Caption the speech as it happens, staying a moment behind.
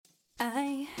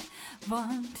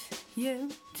want you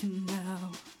to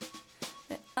know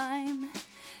that I'm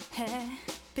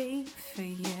happy for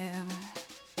you.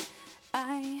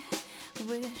 I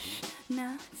wish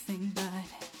nothing but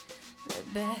the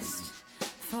best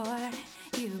for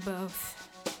you both.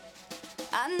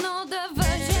 I know the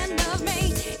version of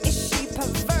me. Is she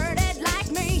perverted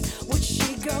like me? Would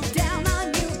she go down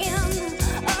on you in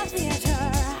a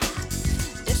theater?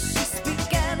 Does she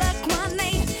speak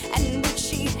eloquently? And would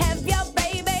she have your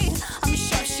baby? I'm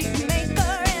sure she'd make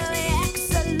a really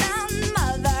excellent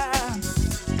mother.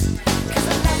 'Cause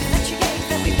the love that you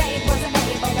gave every babe wasn't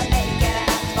able to make it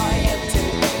enough for you to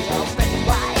be open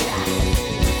wide.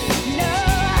 No.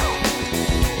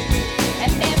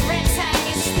 And every time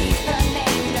you speak her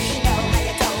name, does she know how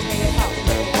you told me you hoped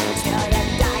her till you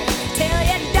died?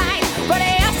 But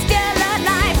you're still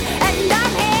alive, and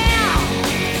I'm here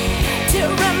to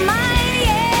remind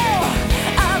you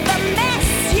of the mess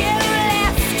you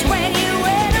left when you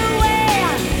went away.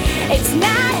 It's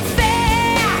not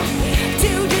fair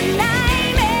to deny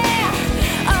me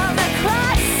of the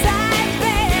cross I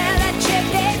bear that you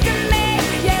gave to me.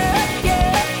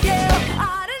 You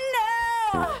ought to know.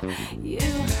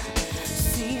 You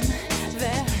seem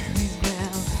very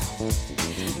well.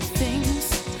 Things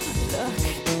look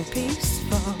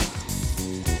peaceful.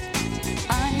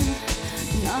 I'm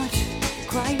not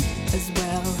quite as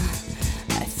well.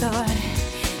 I thought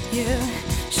you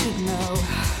should know.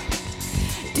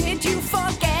 Did you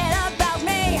forget about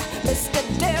me, Mr.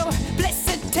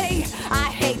 Duplicity? I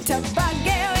hate to bug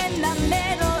you in the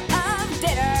middle of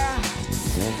dinner.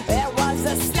 There was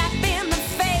a slap in the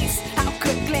face, how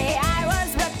quickly I was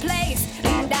replaced.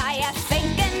 And are you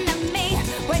thinking of me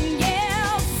when you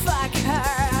fuck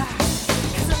her?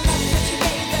 'Cause the love that you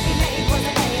gave every maid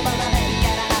wasn't able to make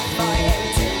it enough for you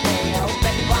to be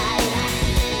open wide.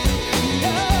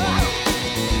 No.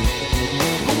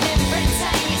 And every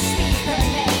time you speak her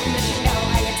name, does she know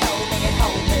how you told me you'd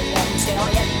hold me until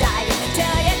you died?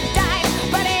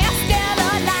 But you're still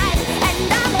alive, and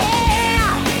I'm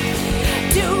here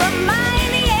to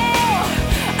remind you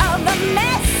of the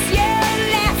mess you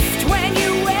left when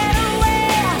you went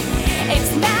away.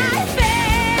 It's not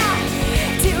fair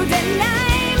to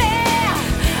deny me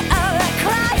of the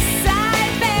cross I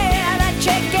bear that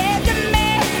you gave to me.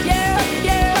 You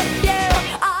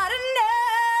ought to know.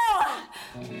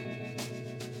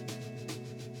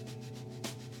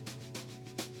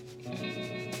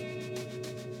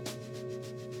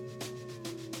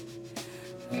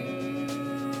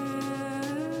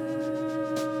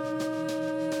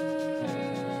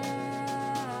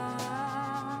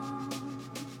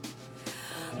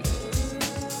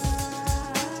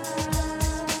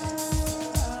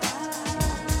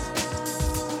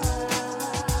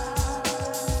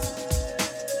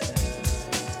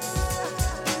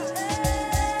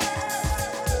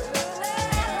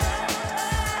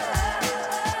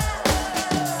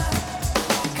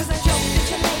 Cause the joke that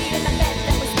you made in the bed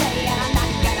that was made, and I'm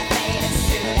not gonna fade as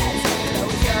soon as you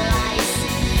close your eyes.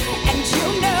 And you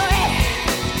know it.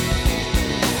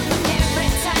 Every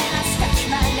time I scratch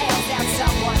my nails down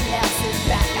someone else's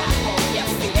back, I hope you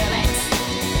feel it.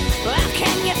 Well,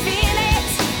 can you feel it?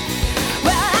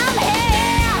 Well, I'm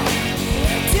here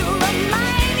to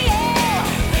remind you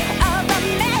of the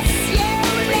mess you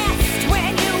left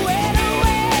when you went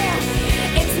away.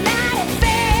 It's not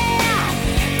fair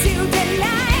to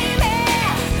deny me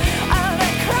of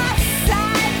the cross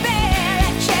I bear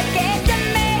that you gave to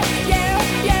me. You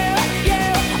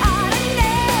ought to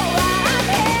know I'm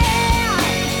here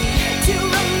to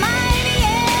remind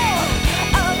you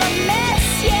of the mess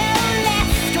you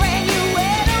left when you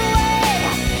went away.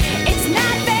 It's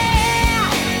not fair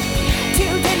to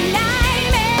deny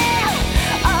me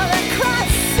of the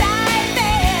cross I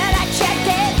bear that you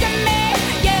gave to me.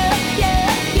 You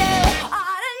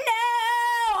ought to know.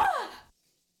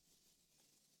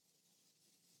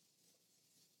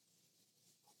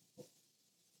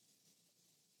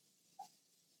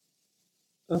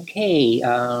 Okay,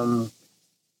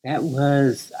 that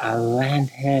was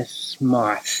Alanis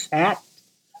Morissette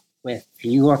with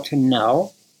You Ought to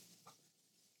Know.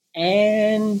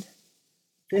 And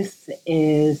this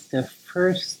is the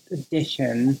first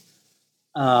edition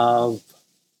of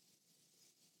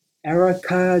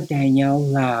Erica Danielle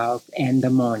Love and the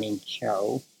Morning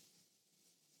Show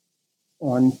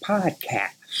on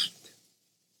podcast.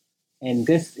 And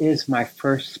this is my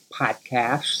first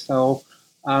podcast, so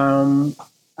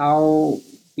I'll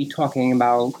be talking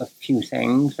about a few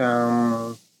things.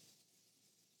 I'll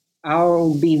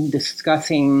be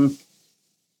discussing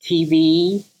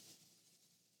TV,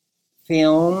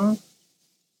 film,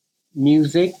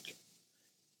 music,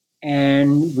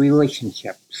 and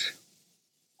relationships.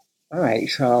 All right,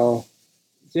 so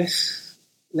just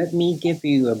let me give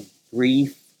you a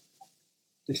brief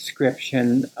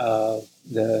description of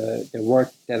the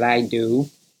work that I do.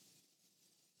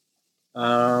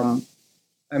 I'm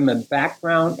a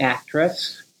background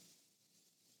actress.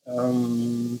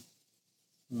 I'm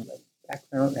a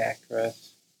background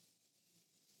actress.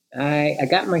 I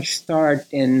got my start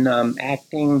in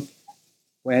acting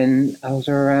when I was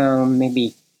around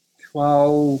maybe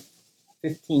 12,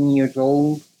 15 years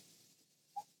old.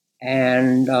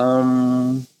 And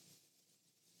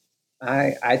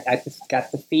I just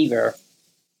got the fever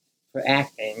for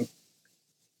acting.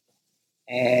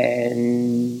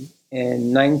 And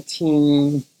in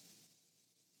the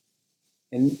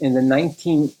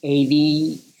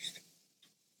 1980s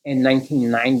and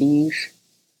 1990s,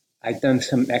 I've done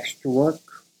some extra work.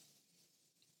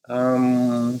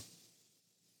 Let's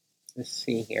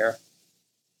see here.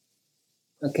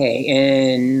 Okay,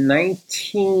 in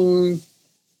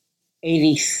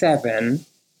 1987,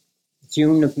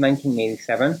 June of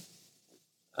 1987,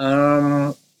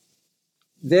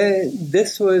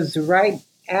 this was right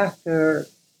after,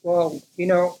 well,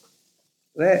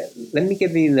 let me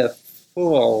give you the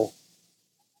full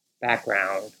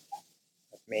background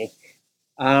of me.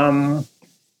 I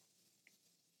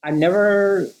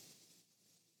never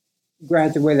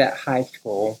graduated high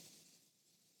school.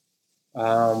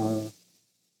 I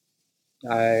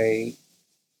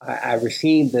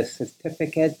received a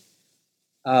certificate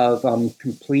of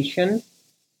completion,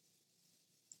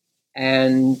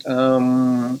 and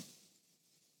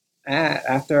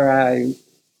after I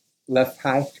left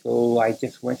high school, I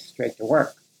just went straight to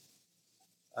work.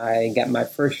 I got my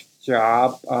first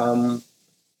job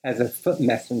as a foot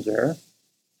messenger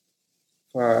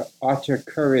for Archer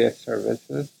Courier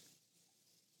Services,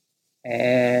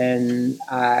 and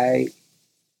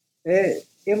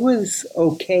it was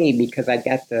okay because I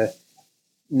got to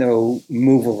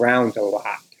move around a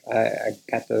lot. I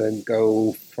got to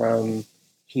go from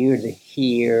here to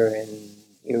here and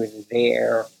here to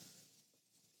there,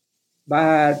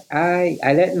 but I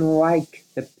didn't like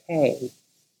the pay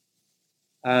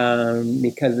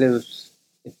because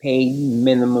it paid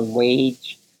minimum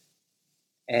wage,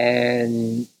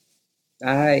 and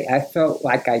I felt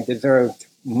like I deserved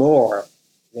more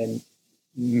than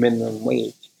minimum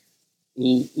wage,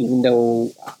 even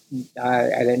though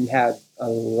I didn't have a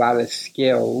lot of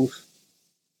skills,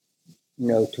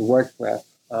 to work with.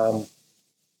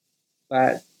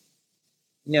 But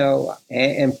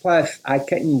and plus I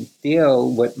couldn't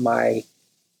deal with my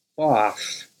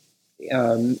boss.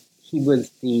 He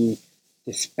was the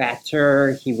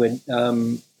dispatcher. He would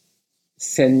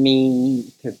send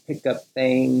me to pick up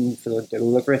things or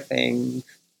deliver things.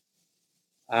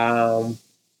 So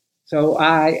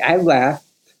I left,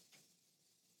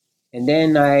 and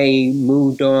then I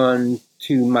moved on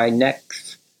to my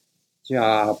next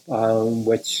job,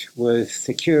 which was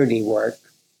security work.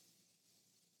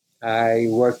 I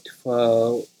worked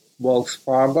for Wells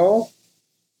Fargo.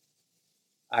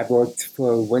 I worked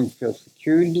for Winfield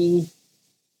Security.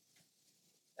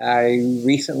 I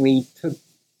recently took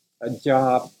a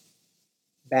job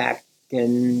back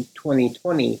in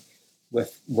 2020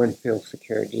 with Winfield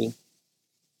Security.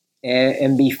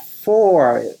 And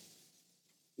before,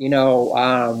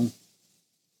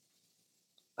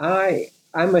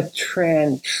 I'm a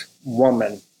trans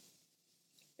woman.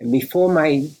 And before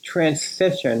my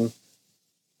transition,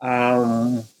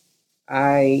 I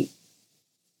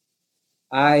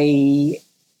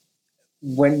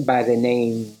went by the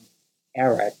name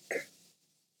Eric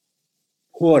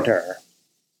Porter.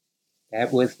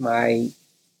 That was my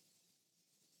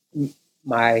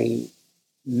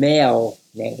male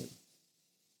name.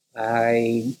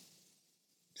 I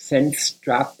since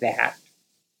dropped that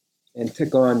and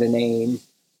took on the name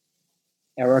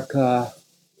Erica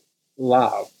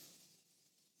Love.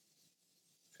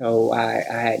 So I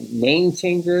had name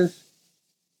changes.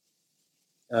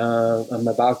 I'm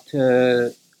about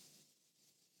to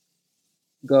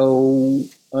go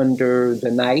under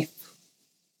the knife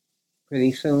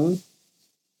pretty soon.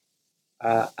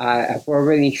 I've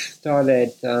already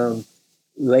started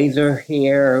laser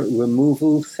hair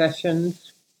removal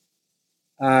sessions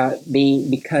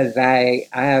because I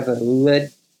have a little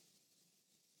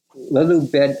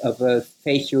bit of a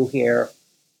facial hair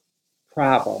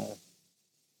problem.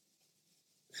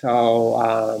 So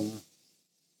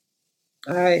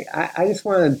I just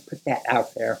want to put that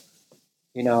out there.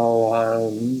 You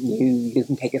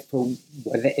can take it for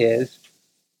what it is.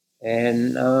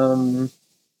 And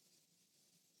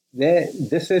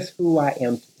this is who I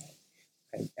am today.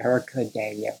 I'm Erica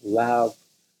Danielle Love.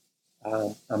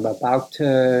 I'm about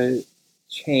to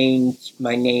change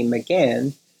my name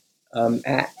again,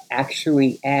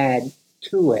 actually add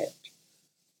to it.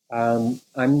 I'm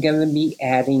going to be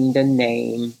adding the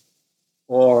name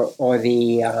or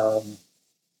the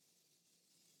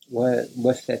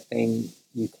what's that thing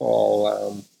you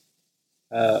call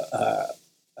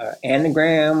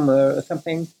anagram or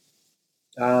something.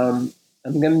 I'm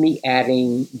going to be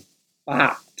adding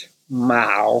Bot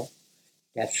Mao.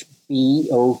 That's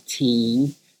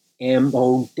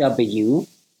BOTMOW,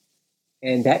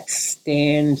 and that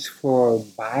stands for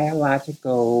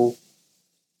biological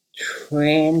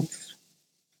trans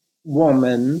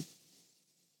woman,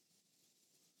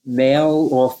 male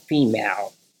or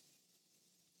female.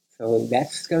 So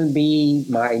that's going to be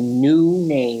my new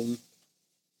name.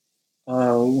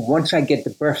 Once I get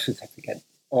the birth certificate,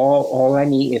 all I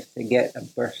need is to get a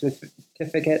birth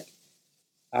certificate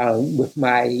with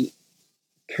my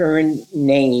current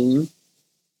name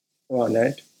on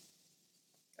it.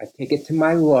 I take it to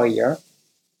my lawyer,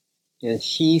 and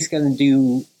she's going to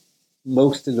do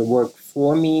most of the work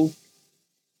for me,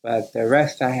 but the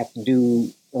rest I have to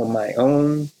do on my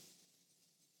own.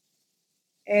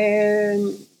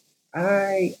 And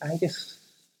I just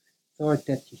thought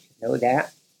that you should know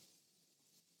that.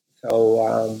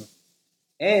 So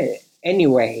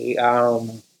anyway,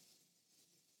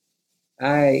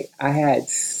 I had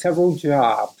several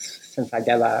jobs since I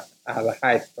got out of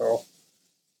high school,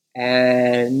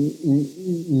 and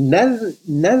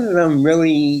none of them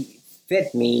really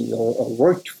fit me or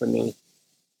worked for me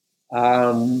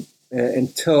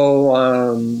until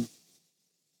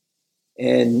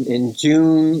in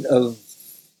June of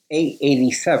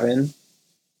 87,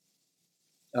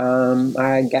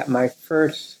 I got my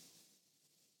first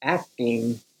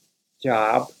acting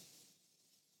job.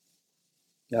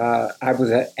 I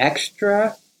was an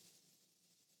extra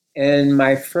in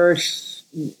my first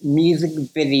music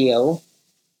video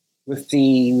with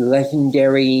the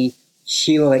legendary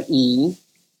Sheila E.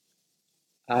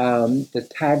 The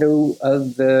title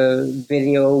of the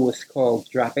video was called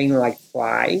Dropping Like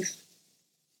Flies,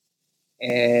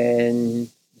 and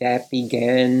that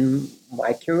began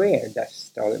my career. That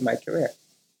started my career.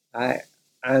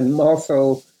 I'm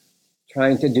also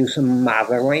trying to do some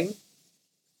modeling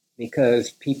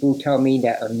because people tell me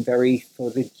that I'm very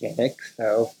photogenic,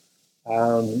 so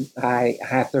I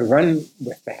have to run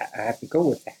with that. I have to go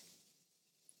with that.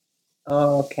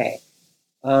 Okay.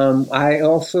 I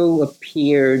also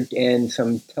appeared in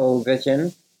some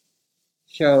television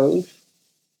shows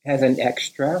as an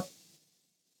extra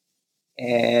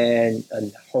and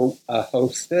a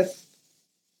hostess.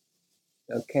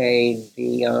 Okay,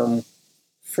 the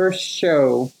first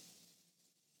show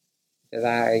that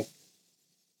I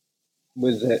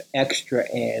was an extra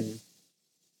in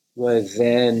was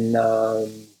in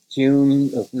June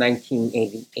of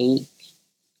 1988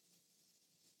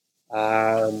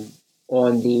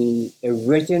 on the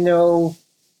original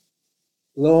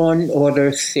Law and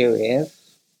Order series.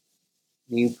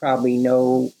 You probably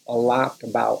know a lot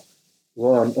about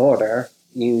Law and Order.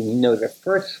 You know the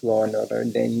first Law and Order,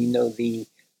 then you know the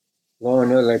Law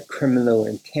and Order Criminal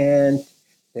Intent,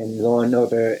 then Law and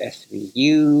Order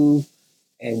SVU,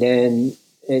 and then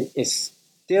it's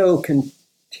still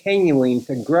continuing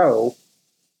to grow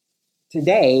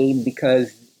today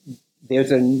because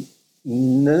there's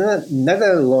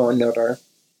another Law and Order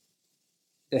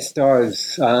that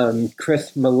stars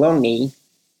Chris Maloney.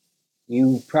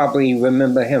 You probably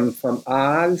remember him from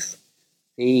Oz,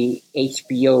 the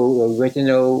HBO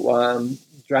original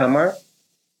drama.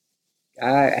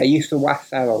 I used to watch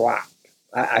that a lot.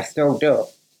 I still do.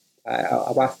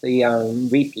 I watch the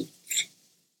repeats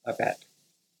of it.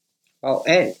 Well,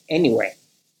 anyway,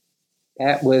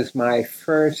 that was my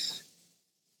first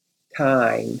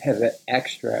time as an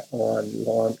extra on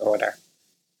Law and Order.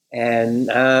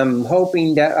 And I'm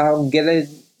hoping that I'll get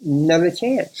another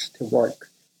chance to work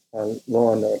on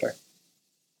Law and Order.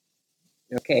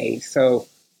 Okay, so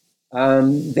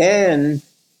then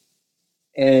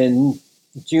in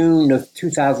June of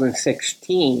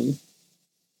 2016,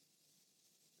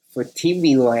 for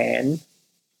TV Land,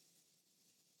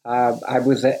 I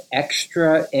was an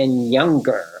extra in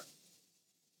Younger.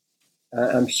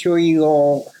 I'm sure you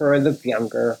all heard of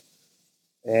Younger,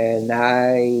 and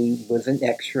I was an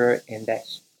extra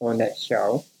on that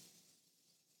show.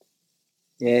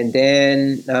 And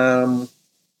then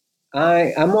I'm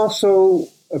also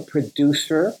a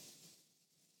producer.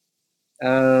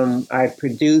 I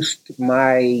produced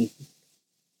my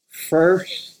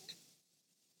first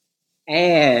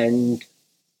and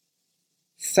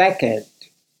second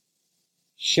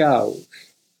shows.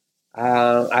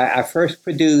 I first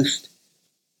produced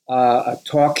a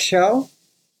talk show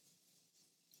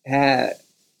ha,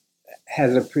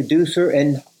 has a producer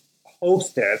and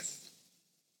hostess.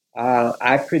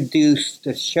 I produced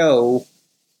a show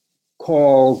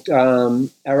called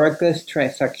Erica's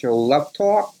Transsexual Love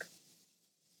Talk.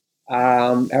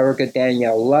 Erica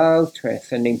Danielle Love,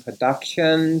 Transcending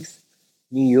Productions,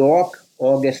 New York,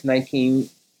 August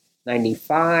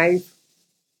 1995.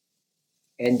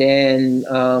 And then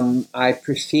I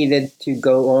proceeded to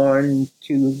go on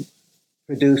to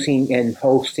producing and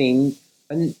hosting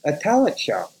a talent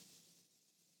show.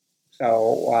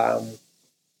 So,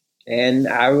 and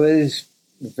I was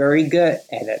very good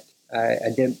at it. I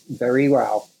did very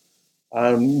well.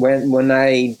 When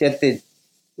I did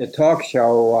the talk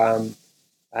show,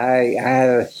 I had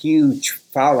a huge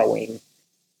following.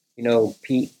 You know,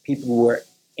 people were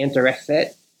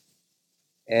interested,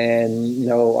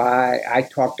 and I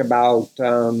talked about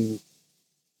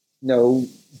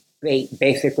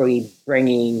basically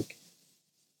bringing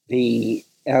the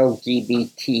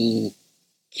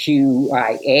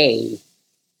LGBTQIA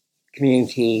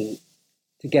community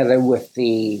together with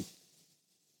the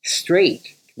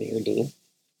straight community,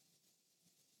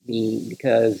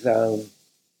 because at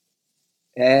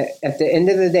the end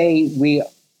of the day, we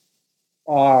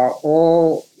are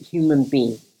all human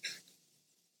beings.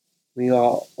 We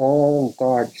are all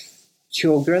God's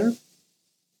children,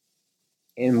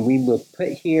 and we were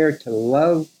put here to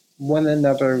love one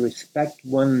another, respect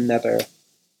one another,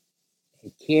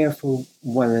 and care for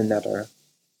one another.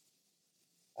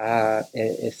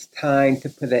 It's time to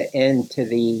put an end to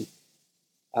the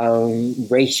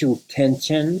racial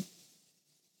tension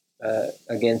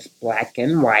against black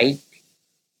and white,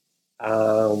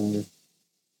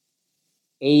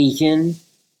 Asian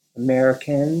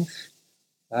Americans.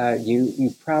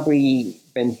 You've probably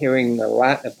been hearing a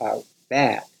lot about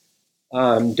that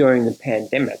during the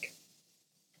pandemic.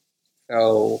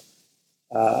 So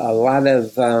a lot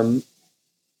of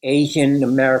Asian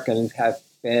Americans have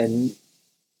been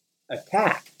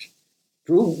attacked,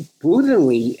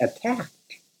 brutally attacked,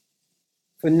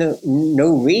 for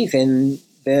no reason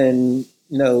than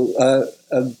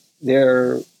of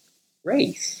their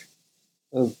race,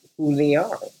 of who they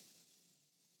are.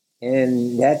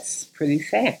 And that's pretty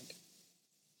sad.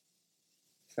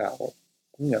 So,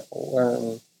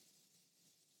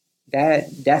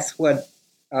 that's what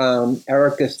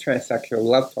Erica's Transsexual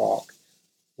Love Talk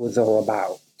was all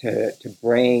about, to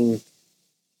bring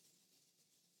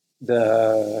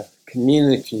the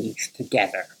communities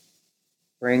together,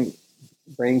 bring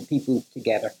people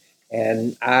together.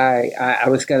 And I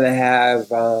was going to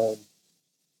have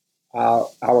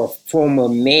our former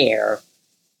mayor,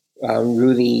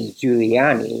 Rudy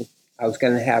Giuliani. I was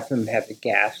going to have him have a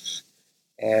guest,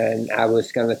 and I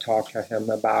was going to talk to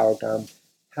him about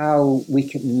how we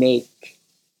could make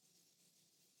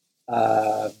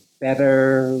a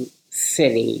better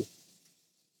city,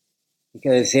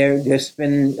 because there's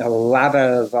been a lot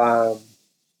of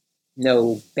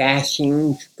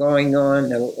bashings going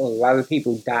on. A lot of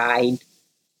people died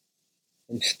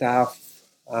and stuff.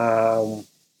 I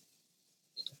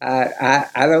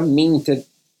don't mean to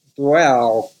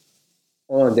dwell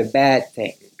on the bad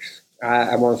things.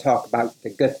 I want to talk about the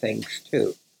good things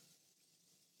too.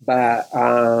 But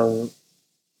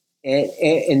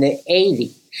in the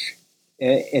 80s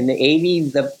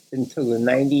up until the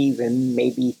 90s, and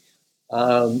maybe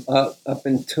up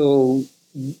until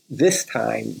this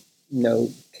time,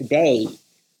 today,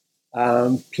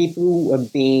 people were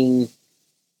being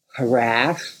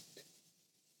harassed,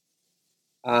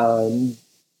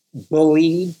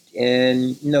 bullied,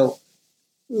 and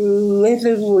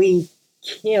literally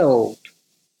killed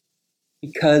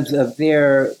because of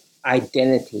their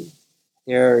identity,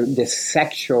 their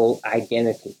sexual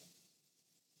identity.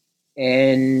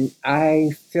 And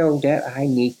I feel that I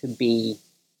need to be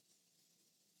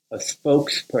a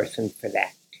spokesperson for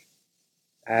that.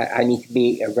 I need to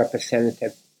be a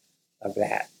representative of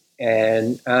that.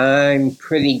 And I'm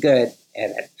pretty good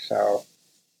at it. So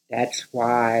that's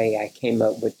why I came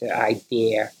up with the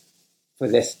idea for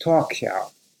this talk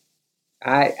show.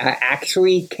 I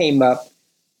actually came up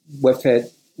with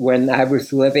it when I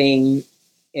was living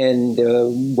in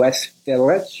the West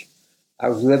Village. I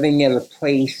was living at a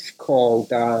place called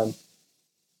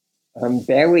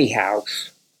Bailey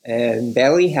House. And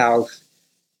Bailey House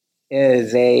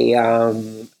is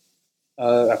a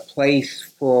place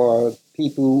for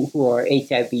people who are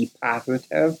HIV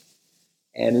positive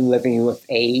and living with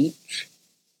AIDS.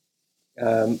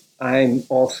 I'm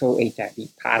also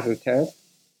HIV positive.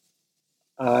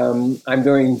 I'm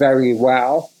doing very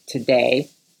well today.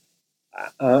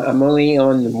 I'm only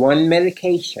on one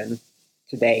medication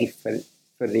today for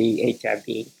the HIV.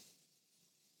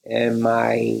 and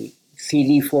my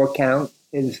CD4 count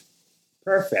is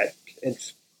perfect.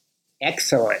 It's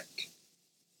excellent.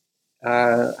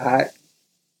 I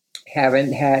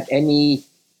haven't had any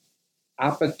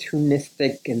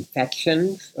opportunistic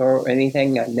infections or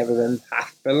anything. I've never been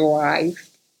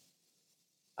hospitalized.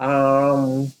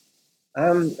 I'm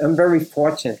very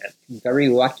fortunate, very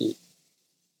lucky.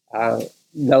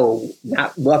 No,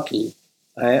 not lucky.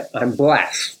 I'm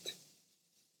blessed.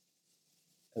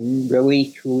 I'm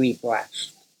really, truly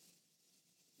blessed.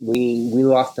 We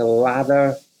lost a lot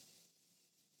of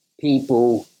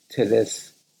people to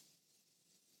this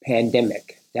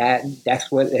pandemic.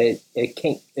 That's what it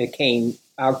came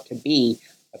out to be,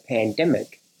 a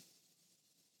pandemic,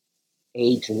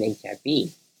 AIDS and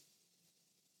HIV.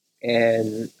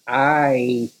 And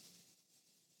I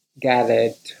got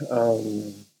it.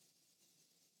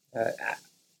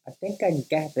 I think I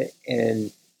got it in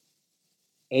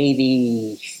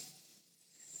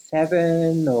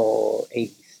 87 or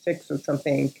 86 or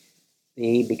something.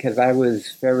 Because I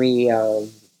was very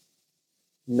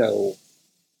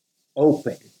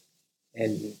open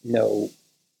and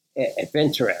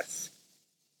adventurous,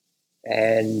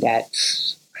 and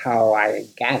that's how I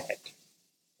got it.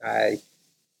 I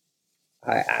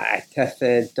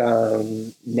tested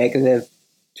negative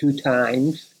 2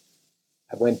 times.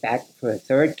 I went back for a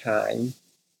 3rd time,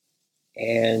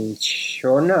 and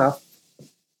sure enough,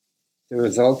 the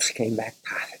results came back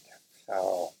positive.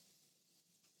 So,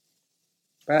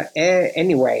 but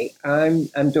anyway,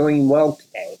 I'm doing well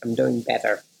today. I'm doing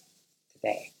better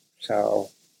today.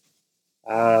 So,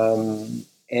 and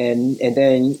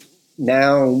then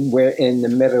now we're in the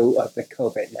middle of the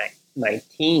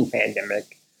COVID-19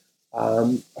 pandemic.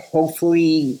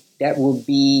 Hopefully that will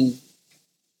be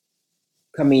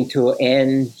coming to an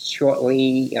end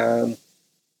shortly.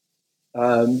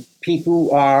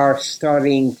 People are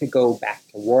starting to go back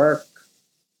to work,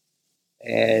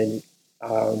 and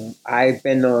I've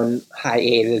been on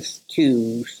hiatus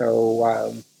too, so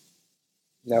I'm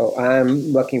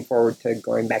looking forward to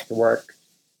going back to work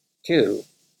too,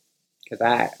 because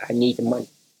I need the money.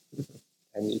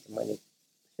 I need the money.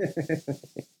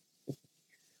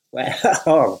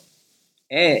 Well,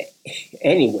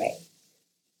 anyway,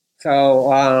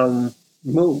 so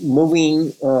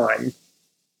moving on.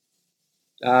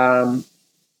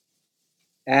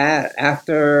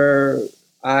 After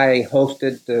I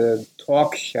hosted the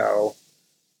talk show,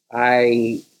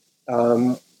 I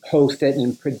hosted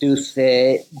and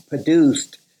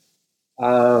produced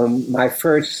my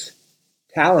first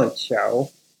talent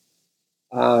show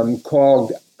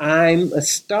called I'm a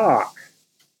Star.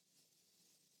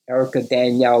 Erica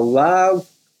Danielle Love,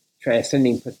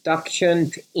 Transcending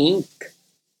Productions, Inc.,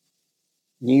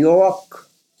 New York,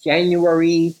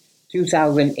 January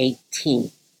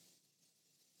 2018.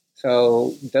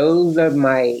 So those are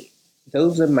my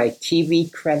TV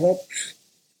credits,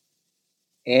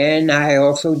 and I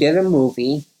also did a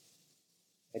movie.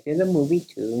 I did a movie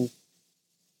too,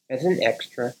 as an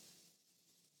extra.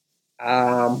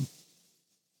 The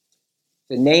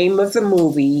name of the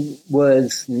movie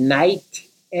was Night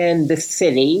and the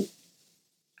City.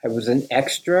 I was an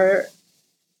extra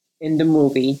in the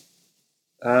movie.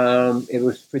 It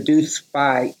was produced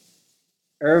by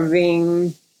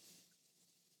Irving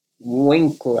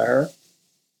Winkler.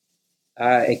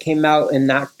 It came out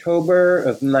in October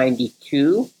of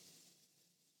 '92,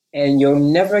 and you'll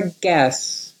never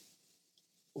guess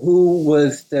who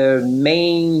was the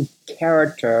main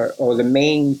character or the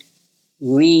main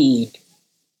lead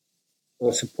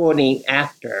or supporting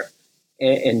actor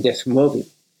in this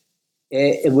movie.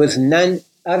 It was none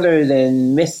other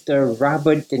than Mr.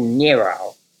 Robert De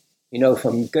Niro,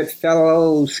 from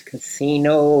Goodfellas,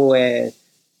 Casino, and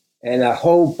a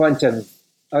whole bunch of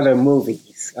other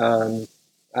movies. I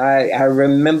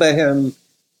remember him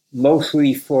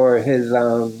mostly for his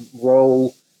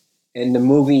role in the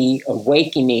movie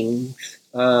Awakenings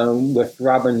with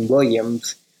Robin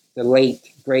Williams, the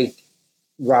late, great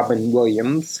Robin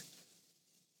Williams.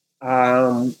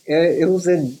 It was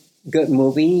a good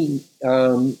movie.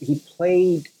 He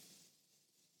played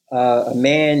a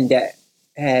man that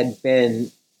had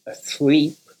been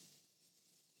asleep.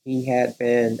 He had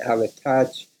been out of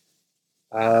touch,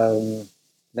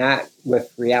 not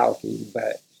with reality,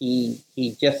 but he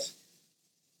just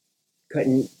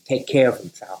couldn't take care of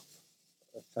himself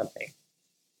or something.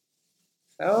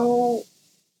 So,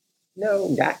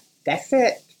 no, that's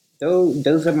it.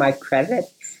 Those are my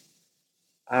credits.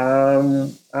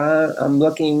 I'm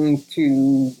looking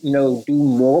to, do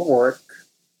more work.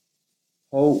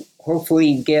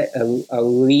 Hopefully get a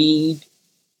lead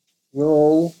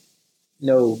role,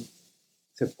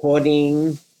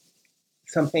 supporting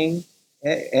something,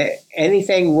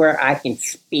 anything where I can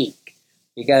speak,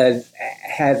 because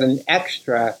as an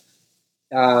extra,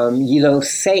 you don't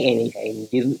say anything.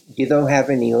 You don't have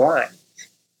any lines.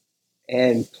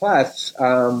 And plus,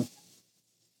 I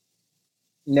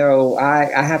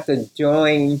have to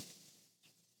join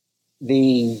the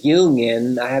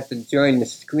union. I have to join the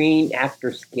Screen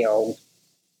Actors Guild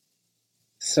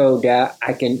so that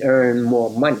I can earn more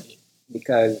money.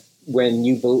 Because when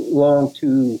you belong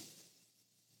to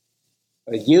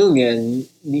a union,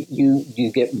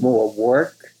 you get more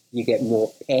work, you get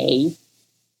more pay.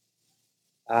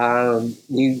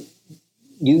 You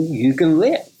can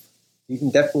live. You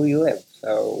can definitely live.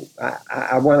 So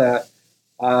I want to,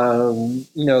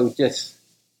 just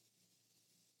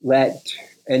let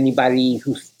anybody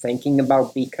who's thinking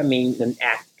about becoming an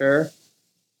actor.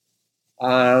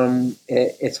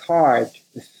 It's hard.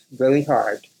 It's really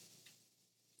hard.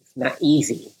 It's not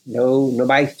easy.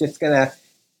 Nobody's just gonna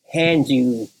hand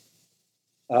you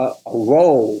a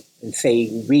role and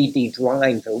say, read these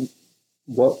lines or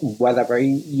whatever.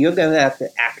 You're gonna have to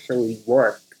actually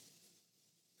work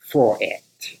for it.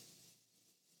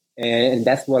 And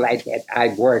that's what I did. I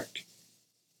worked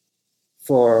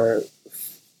for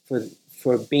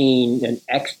being an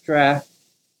extra,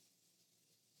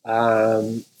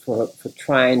 for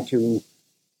trying to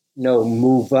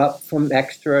move up from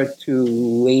extra to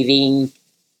leading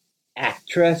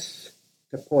actress,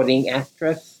 supporting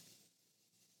actress.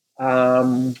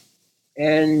 And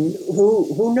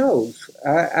who knows?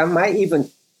 I might even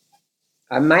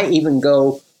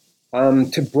go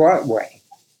to Broadway.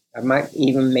 I might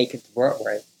even make it to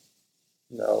Broadway.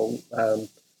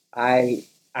 I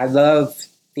love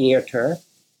theater,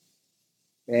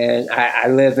 and I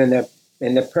live in the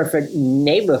perfect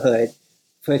neighborhood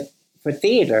for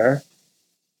theater.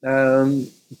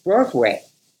 Broadway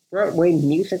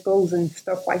musicals and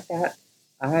stuff like that.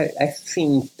 I've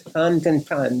seen tons and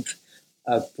tons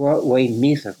of Broadway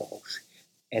musicals,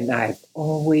 and I've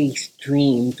always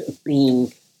dreamed of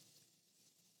being,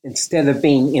 instead of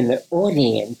being in the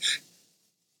audience,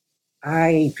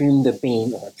 I dreamed of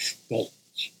being on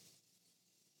stage.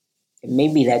 And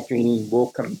maybe that dream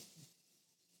will come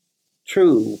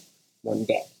true one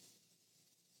day.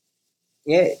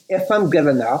 If I'm good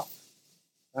enough,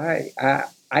 I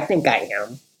think I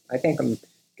am. I think I'm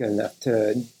good enough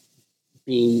to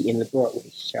be in the Broadway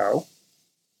show.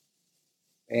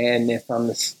 And if I'm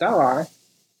a star,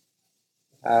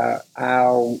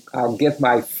 I'll give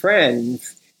my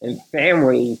friends and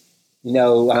family,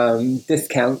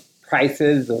 discount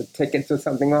prices or tickets or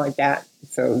something like that,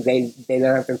 so they don't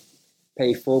have to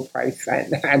pay full price.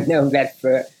 I know that's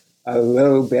for a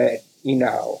little bit,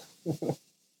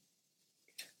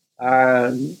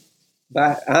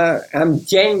 but I'm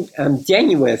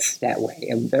generous that way.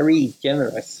 I'm very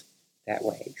generous that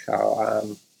way.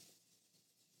 So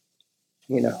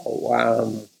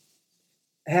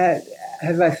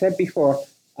as I said before,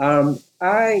 I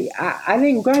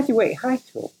didn't graduate high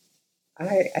school.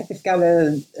 I just got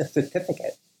a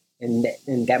certificate, and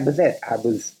that was it. I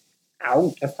was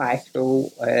out of high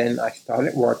school and I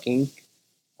started working.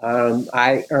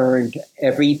 I earned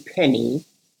every penny.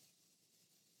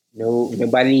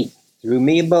 Nobody threw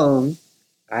me a bone.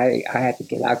 I had to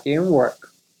get out there and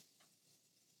work.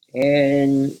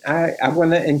 And I want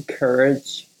to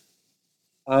encourage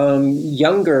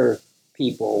younger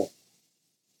people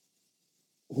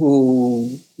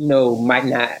who might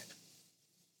not.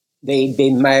 They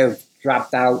might have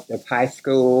dropped out of high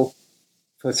school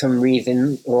for some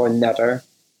reason or another,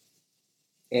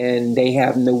 and they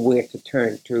have nowhere to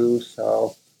turn to.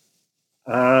 So,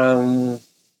 there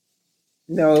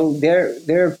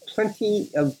are plenty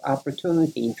of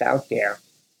opportunities out there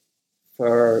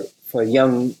for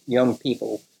young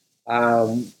people.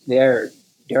 There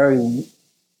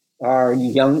are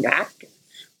young actors,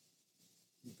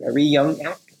 very young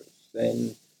actors,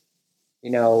 and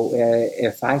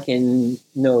if I can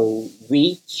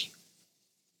reach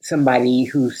somebody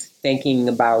who's thinking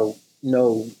about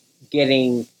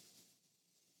getting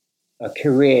a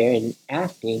career in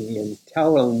acting and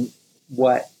tell them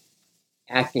what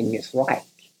acting is like.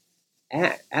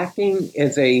 Acting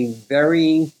is a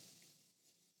very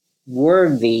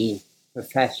worthy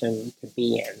profession to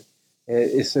be in.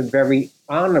 It's a very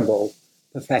honorable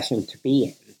profession to be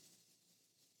in.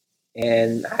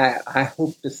 And I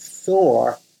hope to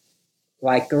soar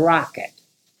like a rocket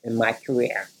in my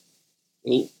career.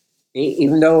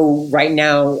 Even though right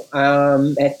now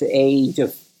I'm at the age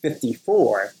of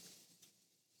 54,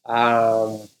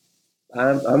 I'm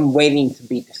waiting to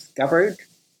be discovered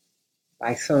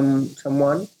by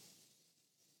someone.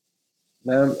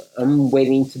 I'm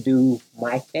waiting to do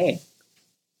my thing.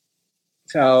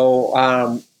 So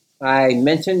I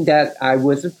mentioned that I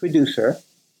was a producer,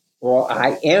 or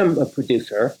I am a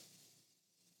producer.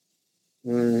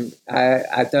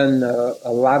 I've done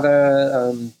a lot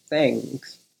of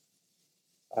things.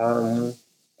 I'm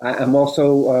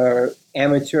also an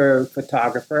amateur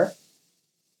photographer.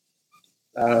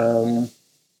 I'm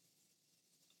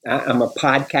a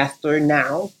podcaster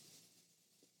now.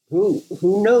 Who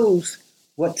knows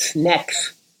what's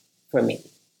next for me?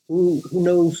 Who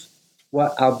knows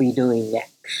what I'll be doing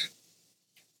next?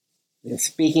 And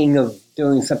speaking of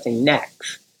doing something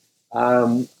next,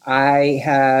 I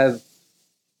have.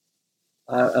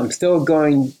 I'm still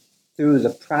going through the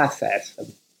process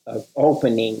of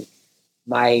opening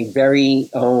my very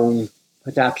own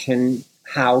production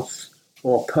house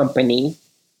or company.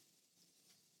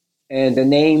 And the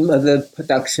name of the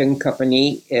production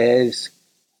company is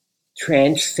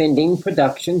Transcending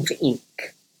Productions, Inc.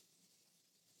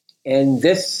 And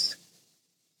this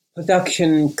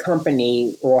production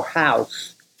company or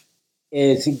house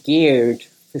is geared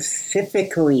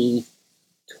specifically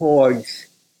towards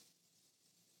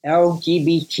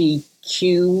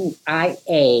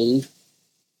LGBTQIA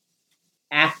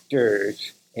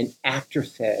actors and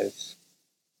actresses.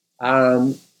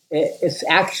 It's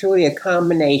actually a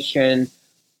combination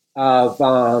of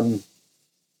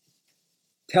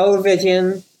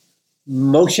television,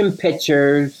 motion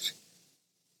pictures,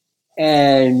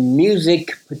 and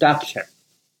music production.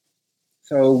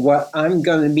 So what I'm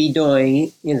going to be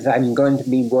doing is I'm going to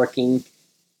be working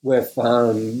with,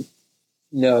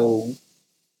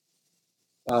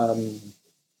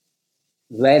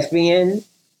 lesbian,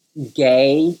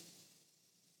 gay,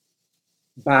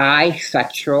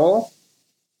 bisexual,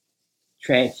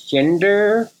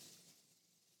 transgender,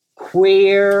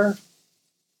 queer,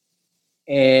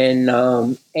 and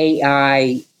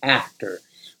AI actors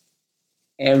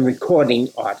and recording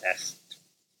artists.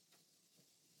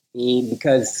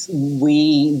 Because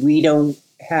we don't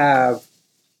have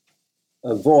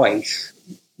a voice.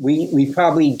 We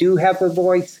probably do have a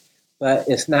voice, but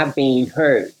it's not being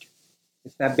heard.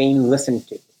 It's not being listened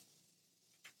to.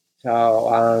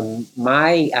 So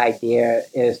my idea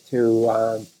is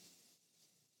to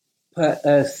put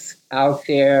us out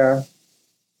there,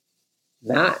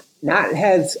 not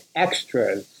as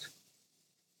extras,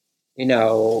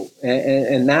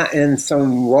 and not in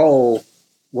some role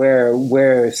where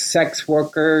we're sex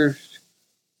workers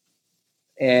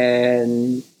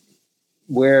and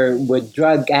we're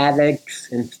drug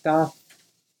addicts and stuff,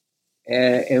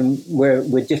 and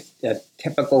we're just a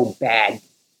typical bad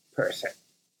person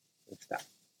and stuff,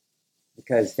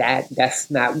 because that's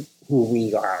not who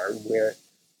we are.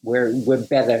 We're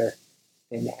better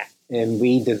than that, and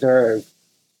we deserve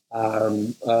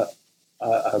a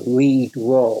lead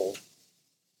role,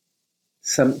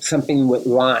 something with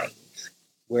lines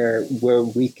where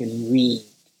we can read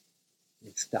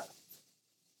and stuff.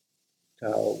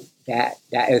 So that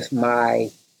is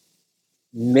my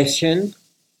mission.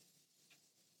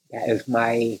 That's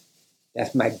my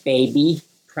baby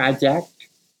project,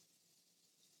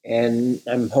 and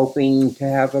I'm hoping to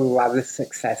have a lot of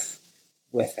success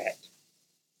with it.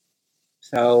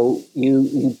 So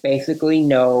you basically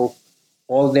know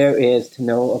all there is to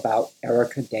know about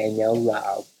Erica Danielle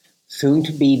Love, soon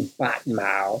to be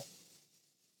Batmau.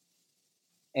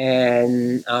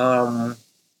 And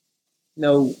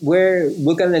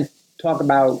we're gonna talk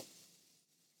about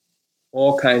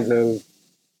all kinds of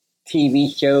TV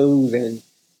shows and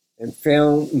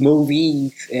film,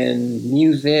 movies, and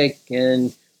music,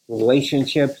 and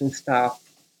relationships and stuff.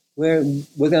 We're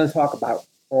going to talk about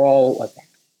all of that,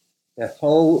 the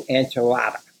whole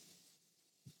enchilada.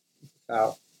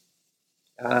 So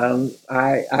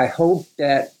I hope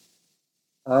that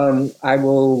I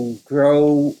will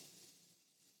grow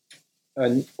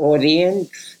an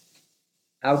audience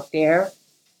out there.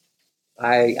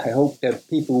 I hope that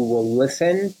people will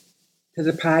listen to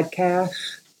the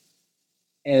podcast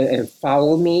and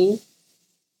follow me.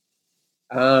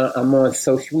 I'm on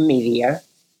social media.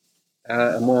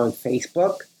 I'm on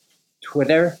Facebook,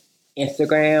 Twitter,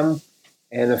 Instagram,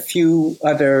 and a few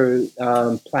other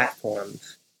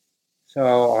platforms.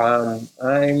 So I'm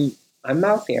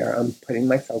out there. I'm putting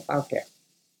myself out there.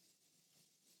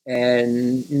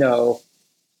 And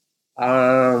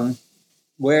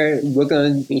we're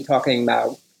going to be talking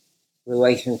about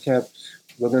relationships.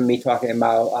 We're going to be talking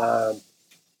about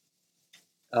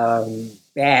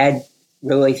bad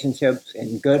relationships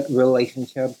and good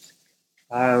relationships.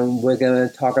 We're going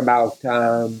to talk about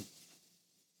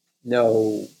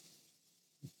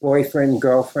boyfriend,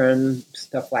 girlfriend,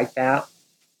 stuff like that.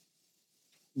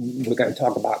 We're going to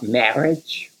talk about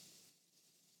marriage.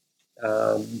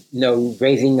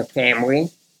 raising a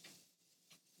family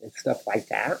and stuff like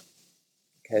that.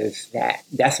 Because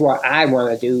that's what I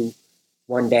want to do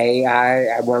one day.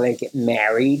 I want to get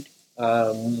married.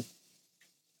 I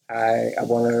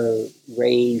want to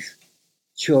raise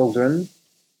children.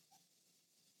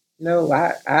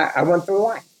 I want the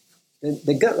life,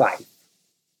 the good life.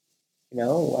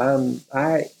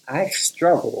 I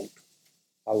struggled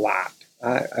a lot.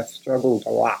 I've struggled a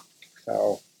lot.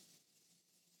 So,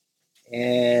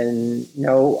 and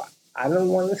I don't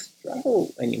want to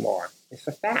struggle anymore. It's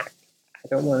a fact. I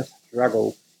don't want to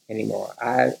struggle anymore.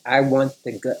 I want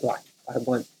the good life. I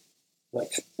want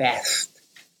what's best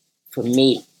for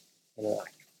me in life.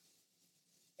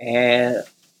 And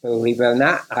believe it or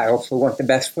not, I also want the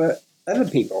best for other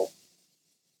people.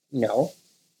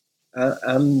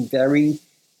 I'm very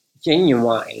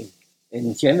genuine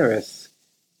and generous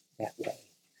that way.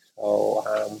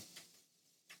 So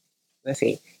let's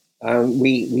see.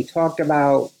 We talked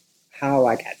about how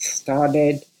I got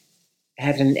started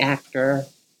as an actor.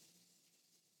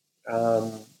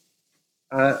 I'm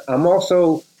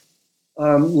also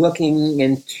looking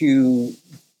into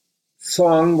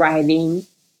songwriting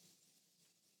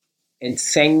and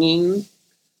singing.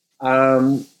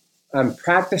 I'm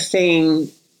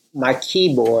practicing my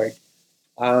keyboard.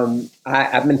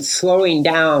 I've been slowing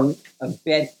down a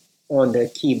bit on the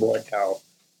keyboard, though.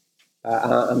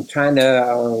 I'm trying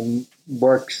to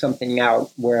work something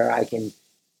out where I can,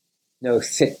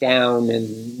 sit down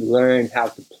and learn how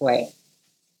to play.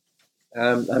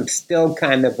 I'm still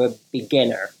kind of a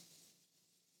beginner.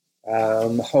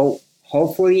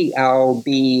 Hopefully, I'll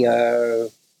be a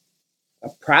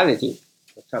prodigy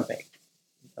or something.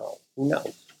 Who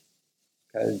knows?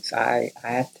 Because I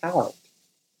have talent.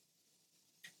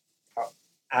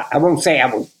 I won't say I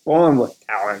was born with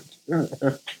talent.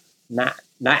 Not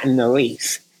in the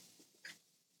least.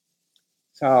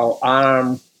 So,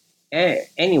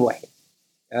 anyway,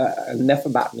 enough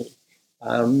about me.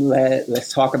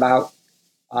 Let's talk about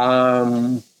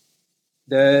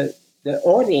the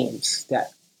audience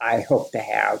that I hope to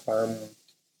have. From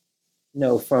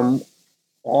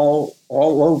all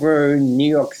over New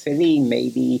York City,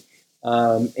 maybe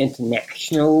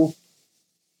international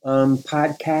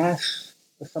podcasts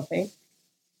or something.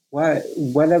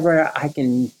 Whatever I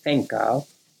can think of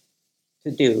to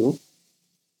do,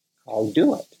 I'll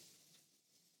do it.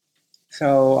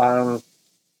 So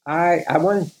I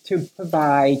want to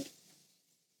provide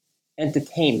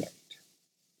entertainment.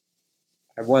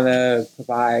 I want to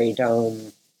provide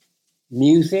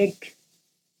music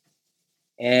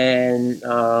and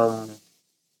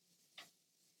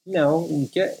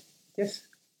just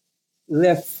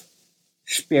lift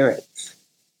spirits,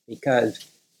 because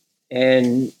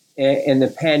in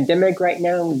the pandemic right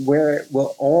now, we're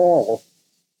all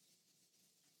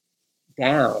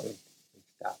down and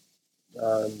stuff.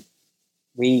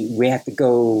 We have to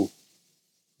go,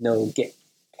 get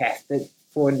tested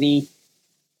for the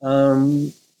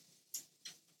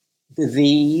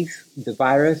disease, the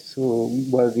virus, or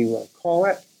whatever you want to call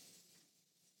it.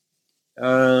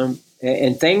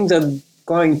 And things are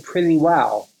going pretty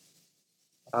well.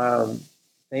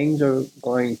 Things are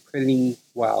going pretty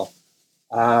well.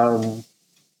 I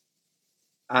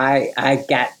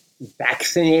got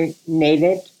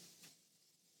vaccinated.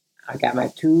 I got my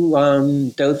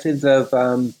 2 doses of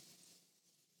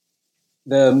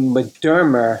the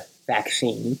Moderna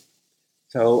vaccine,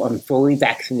 so I'm fully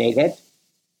vaccinated.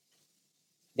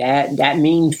 That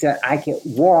means that I can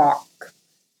walk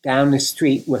down the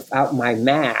street without my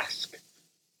mask.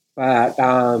 But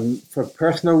for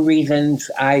personal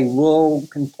reasons, I will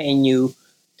continue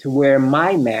to wear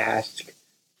my mask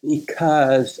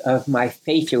because of my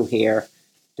facial hair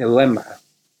dilemma.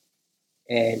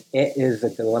 And it is a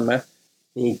dilemma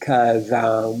because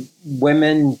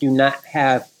women do not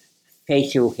have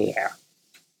facial hair.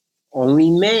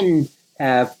 Only men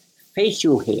have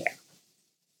facial hair.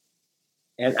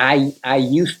 And I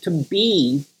used to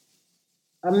be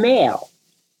a male.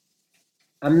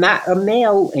 I'm not a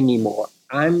male anymore.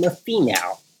 I'm a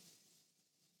female.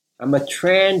 I'm a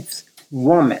trans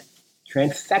woman,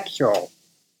 transsexual,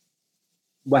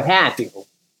 what have you.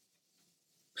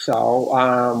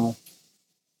 So,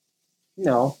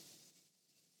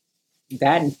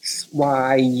 that's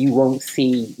why you won't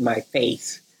see my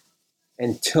face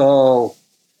until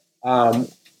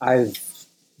I've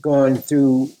gone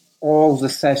through all the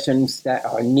sessions that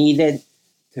are needed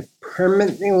to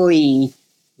permanently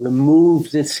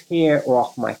remove this hair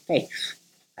off my face.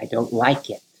 I don't like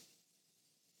it.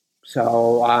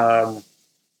 So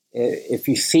if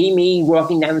you see me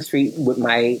walking down the street with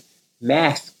my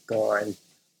mask on,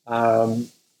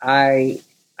 I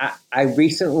I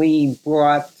recently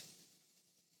brought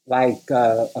like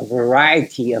a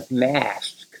variety of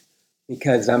masks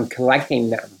because I'm collecting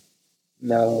them.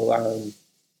 No,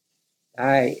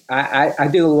 I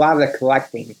do a lot of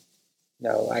collecting.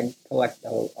 No, I collect a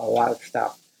lot of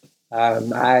stuff.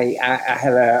 I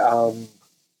have a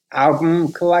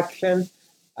album collection.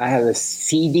 I have a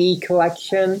CD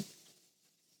collection.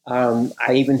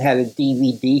 I even had a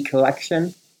DVD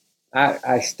collection.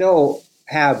 I still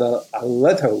have a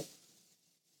little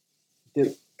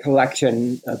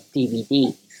collection of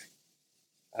DVDs.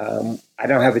 I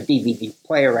don't have a DVD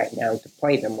player right now to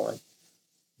play them on.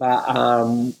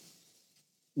 But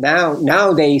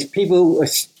nowadays, people are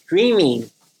streaming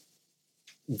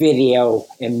video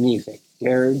and music.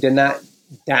 They're not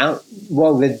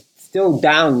they're still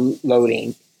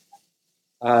downloading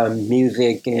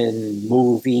music and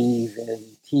movies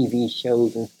and TV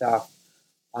shows and stuff.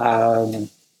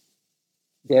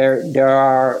 There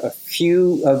are a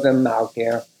few of them out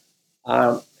there.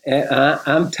 And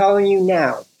I'm telling you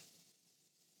now,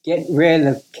 get rid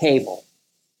of cable.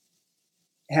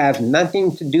 Have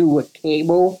nothing to do with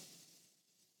cable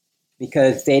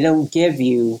because they don't give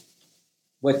you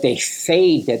what they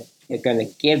say that they're going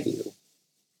to give you.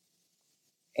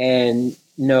 And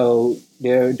no,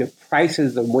 the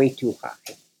prices are way too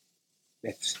high,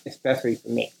 especially for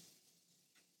me.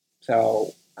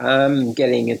 So I'm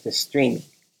getting into streaming.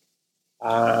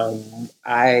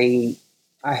 I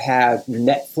have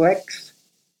Netflix.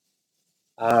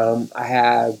 I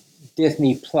have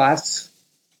Disney Plus.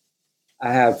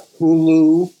 I have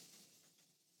Hulu,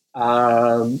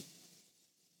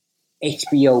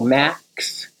 HBO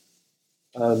Max,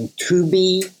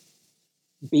 Tubi,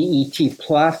 BET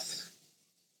Plus,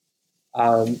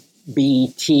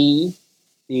 BET,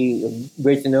 the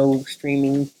original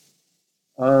streaming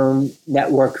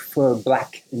network for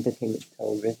Black entertainment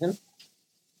television.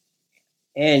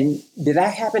 And did I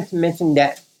happen to mention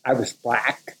that I was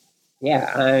Black?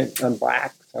 Yeah, I'm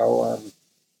Black, so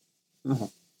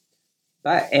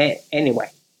But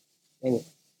anyway,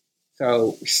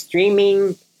 so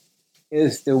streaming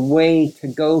is the way to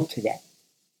go today.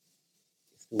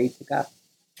 It's the way to go.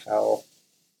 So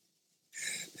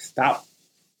stop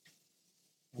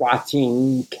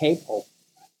watching cable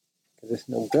because it's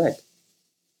no good.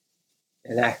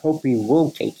 And I hope you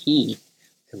will take heed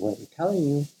to what I'm telling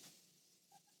you.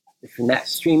 If you're not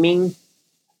streaming,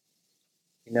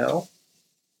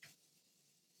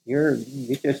 you're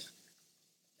just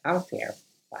out there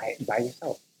by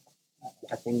yourself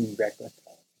watching regular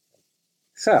television.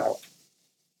 So,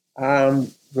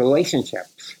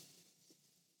 relationships.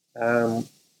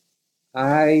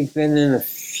 I've been in a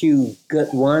few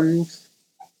good ones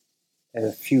and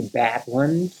a few bad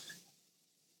ones.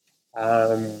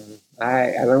 I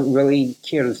don't really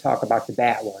care to talk about the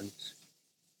bad ones.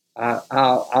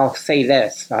 I'll say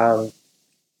this.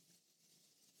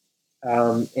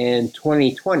 In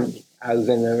 2020, I was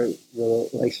in a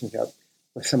relationship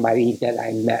with somebody that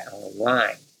I met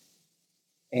online.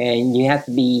 And you have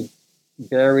to be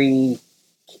very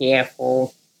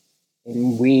careful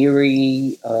and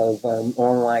weary of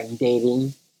online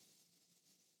dating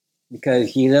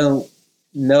because you don't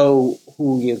know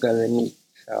who you're going to meet.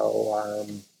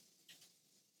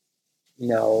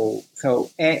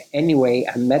 So, anyway,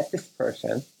 I met this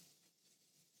person.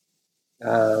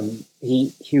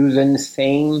 He was in the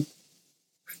same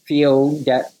field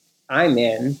that I'm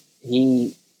in.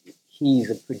 He's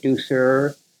a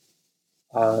producer.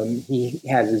 He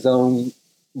has his own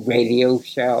radio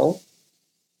show.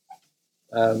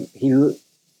 He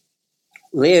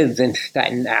lives in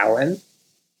Staten Island.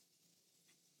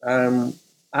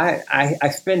 I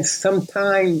spent some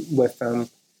time with him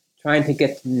trying to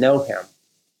get to know him.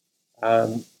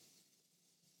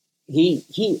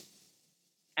 He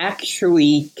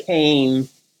actually came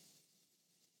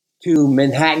to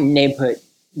Manhattan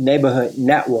Neighborhood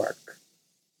Network,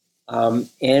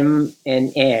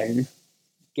 MNN,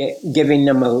 giving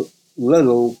them a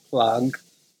little plug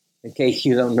in case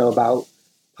you don't know about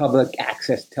public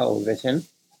access television.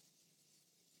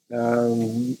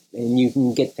 And you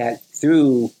can get that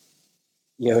through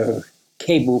your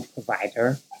cable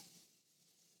provider.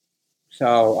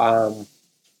 So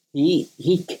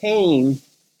he came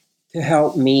to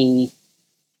help me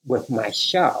with my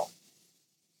show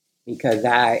because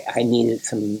I needed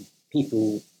some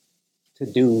people to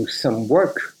do some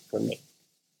work for me.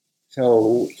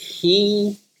 So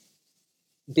he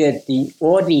did the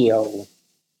audio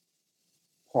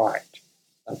part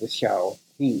of the show.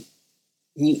 He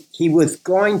was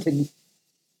going to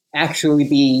actually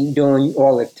be doing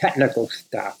all the technical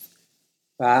stuff,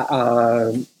 but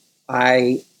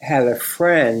I had a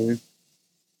friend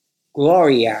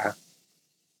Gloria,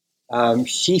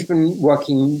 she's been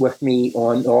working with me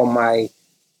on all my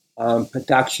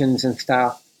productions and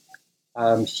stuff.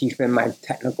 She's been my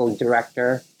technical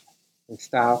director and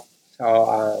stuff.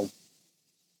 So,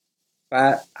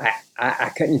 but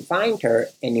I couldn't find her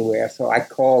anywhere, so I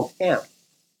called him.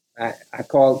 I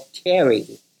called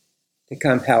Terry to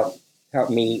come help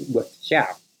me with the show,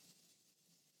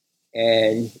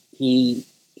 and he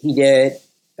did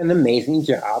an amazing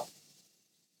job.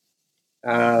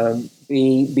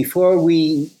 Before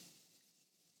we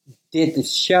did the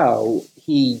show,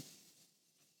 he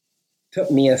took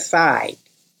me aside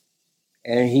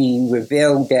and he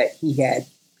revealed that he had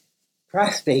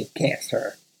prostate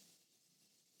cancer.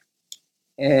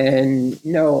 And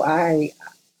no, I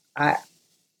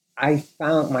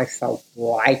found myself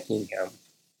liking him,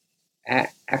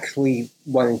 actually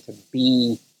wanting to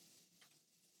be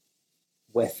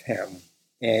with him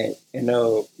in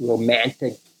a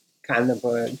romantic kind of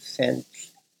a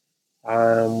sense.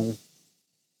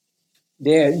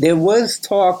 There was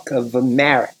talk of a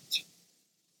marriage,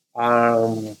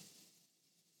 but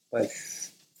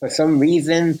for some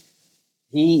reason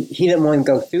he didn't want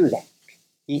to go through that.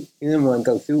 He didn't want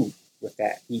to go through with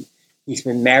that. He's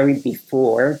been married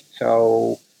before,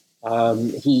 so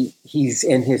he's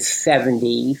in his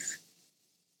 70s.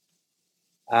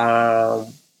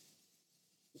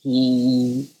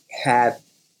 He had,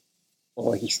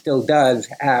 or he still does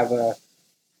have a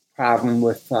problem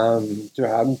with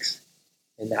drugs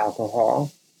and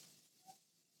alcohol.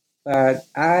 But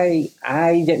I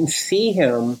didn't see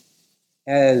him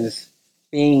as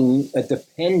being a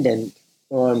dependent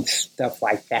on stuff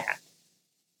like that.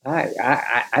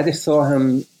 I just saw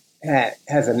him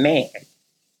as a man,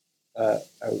 a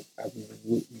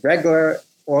regular,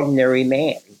 ordinary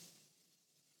man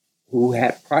who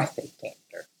had prostate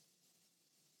cancer.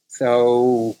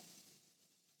 So,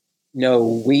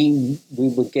 no, we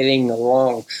were getting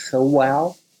along so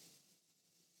well,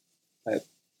 but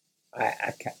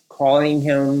I kept calling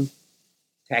him,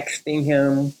 texting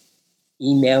him,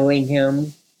 emailing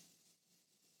him,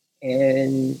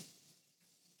 and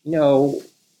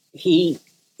he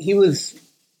was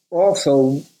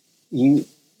also, you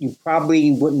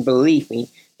probably wouldn't believe me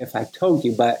if I told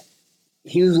you, but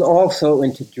he was also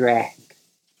into drag.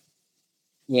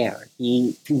 Yeah,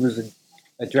 he was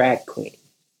a drag queen.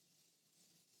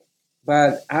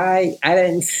 But I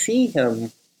didn't see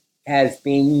him as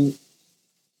being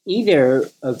either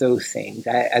of those things.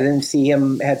 I didn't see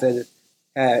him as an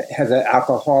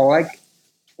alcoholic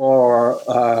or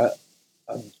a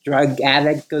drug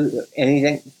addict or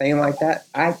anything like that.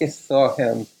 I just saw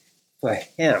him for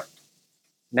him,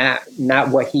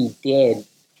 not what he did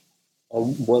or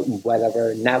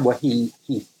whatever, not what he's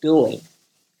doing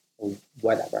or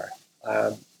whatever.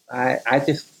 I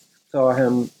just saw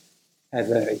him as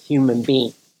a human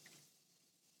being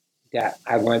that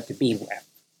I wanted to be with.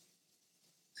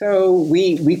 So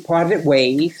we parted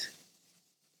ways.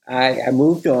 I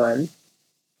moved on.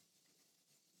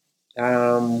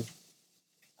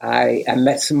 I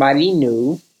met somebody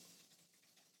new.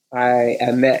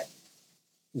 I met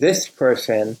this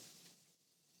person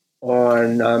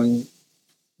on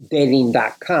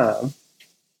dating.com.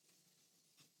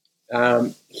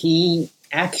 He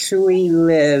actually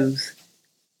lives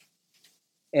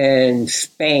in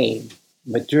Spain,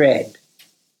 Madrid.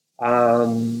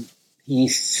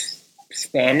 He's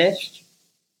Spanish.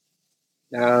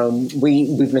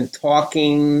 We've been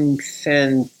talking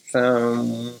since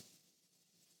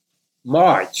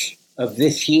March of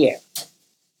this year.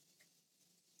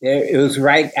 It was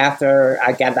right after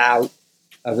I got out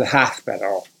of the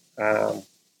hospital. And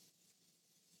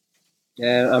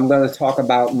I'm going to talk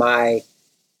about my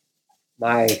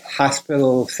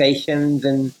hospitalizations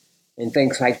and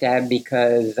things like that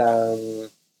because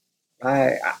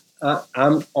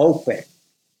I'm open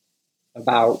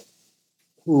about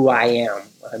who I am.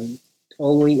 I'm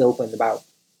totally open about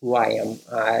who I am.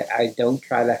 I don't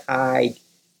try to hide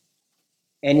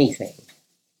anything.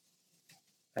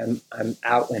 I'm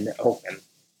out in the open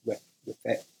with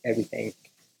everything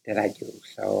that I do.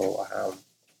 So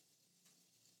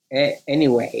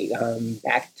anyway,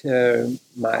 back to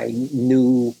my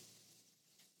new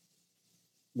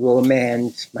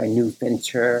romance, my new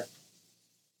venture.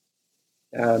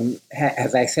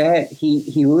 As I said,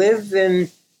 he lives in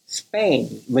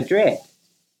Spain, Madrid.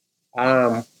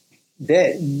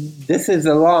 This is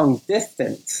a long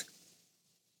distance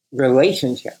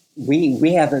relationship.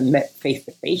 We haven't met face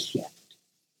to face yet.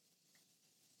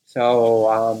 So,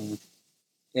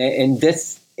 and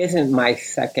this isn't my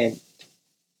second.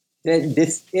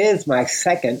 This is my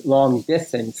second long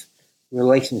distance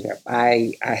relationship.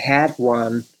 I had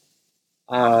one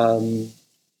um,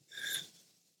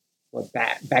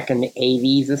 back in the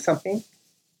 80s or something.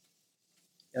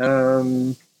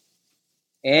 Um,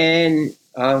 and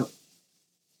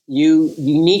you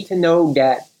need to know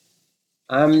that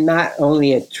I'm not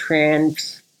only a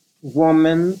trans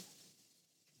woman,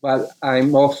 but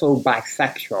I'm also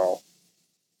bisexual.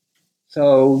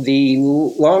 So the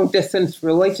long distance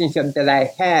relationship that I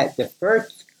had, the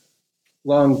first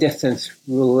long distance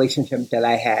relationship that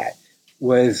I had,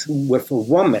 was with a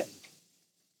woman.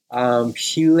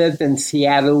 She lived in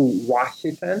Seattle,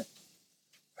 Washington.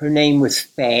 Her name was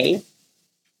Faye,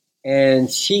 and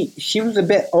she was a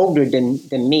bit older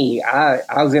than me.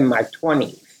 I was in my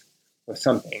 20s or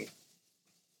something.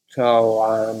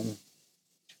 So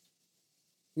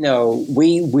no,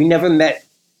 we never met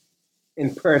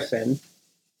in person.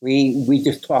 We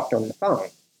just talked on the phone.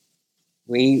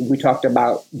 We talked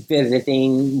about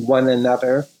visiting one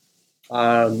another.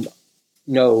 Um,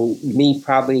 me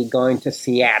probably going to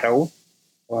Seattle,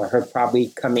 or her probably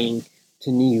coming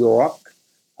to New York.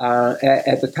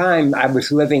 At the time, I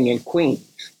was living in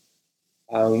Queens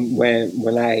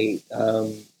when I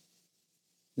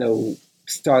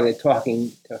started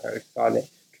talking to her, started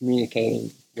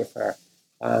communicating with her.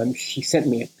 She sent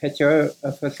me a picture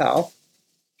of herself,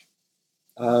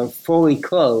 fully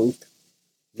clothed,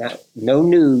 no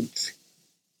nudes.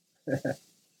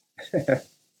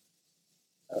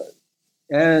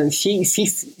 And she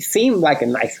seemed like a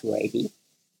nice lady,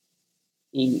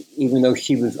 even though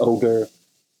she was older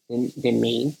than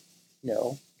me.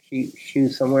 She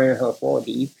was somewhere in her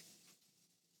 40s.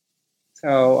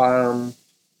 So,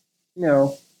 you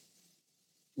know,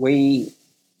 we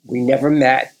we never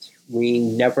met. We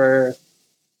never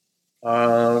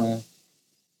um,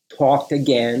 talked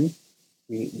again.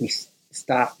 We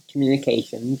stopped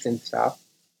communications and stuff.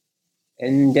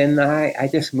 And then I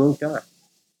just moved on.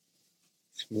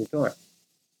 Just moved on.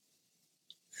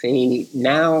 See,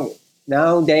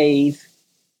 nowadays,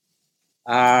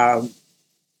 um,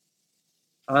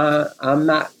 I'm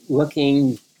not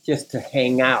looking just to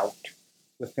hang out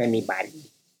with anybody.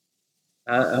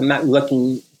 I'm not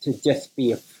looking to just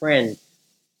be a friend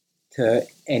to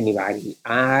anybody.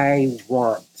 I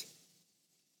want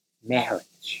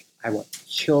marriage. I want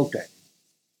children.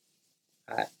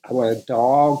 I want a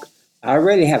dog. I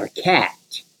already have a cat.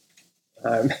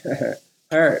 Um,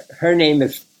 her name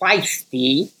is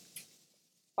Feisty.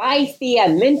 Feisty, I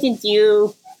mentioned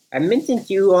you. I mentioned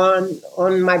you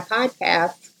on my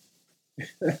podcast.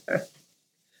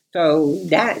 So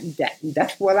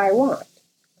that's what I want.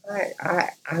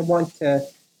 I want to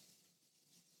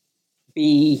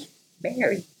be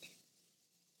married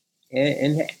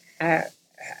and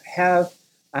have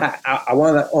I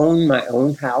want to own my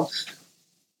own house.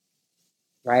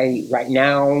 Right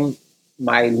now,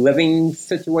 my living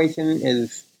situation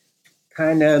is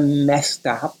kind of messed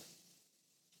up.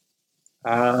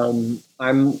 I'm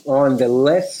on the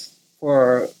list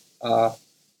for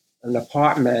an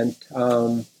apartment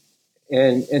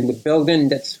in the building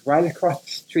that's right across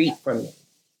the street from me.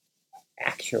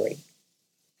 Actually,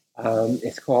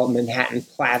 it's called Manhattan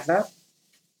Plaza,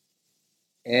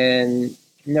 and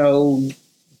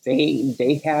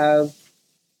they have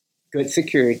good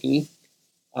security.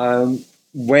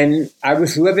 When I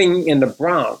was living in the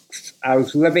Bronx, I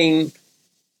was living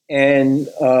in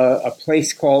a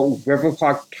place called River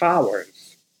Park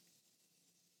Towers,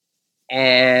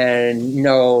 and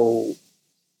the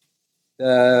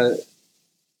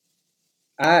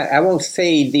I won't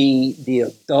say the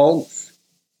adults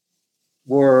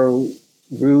were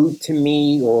rude to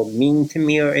me or mean to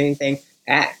me or anything.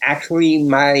 Actually,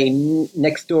 my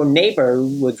next door neighbor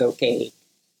was okay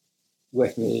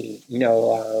with me.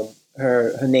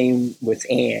 Her name was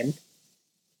Anne,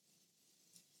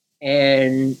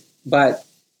 and but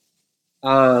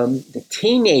the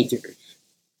teenagers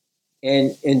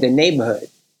in the neighborhood,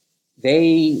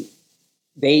 they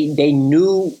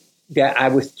knew that I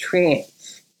was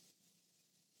trans,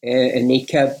 and they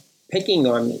kept picking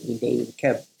on me. They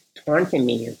kept taunting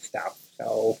me and stuff.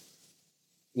 So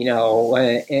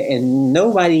and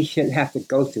nobody should have to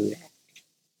go through that.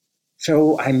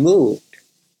 So I moved.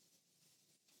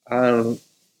 Um,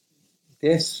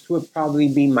 this would probably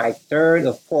be my third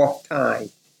or fourth time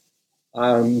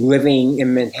living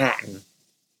in Manhattan.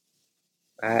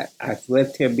 I've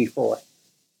lived here before.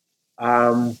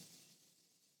 Um,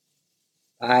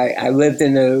 I lived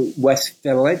in the West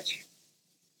Village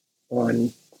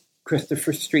on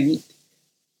Christopher Street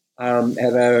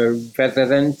at a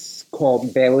residence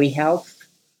called Bailey House.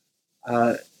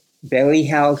 Uh, Bailey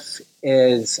House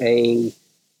is a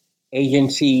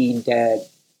agency that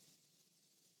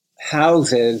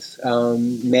houses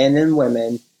men and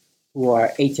women who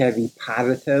are HIV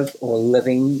positive or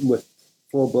living with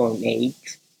full-blown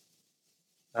AIDS.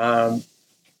 I'm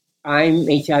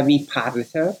HIV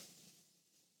positive.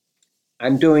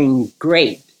 I'm doing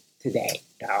great today,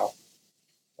 though.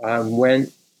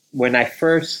 When I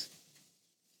first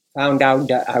found out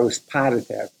that I was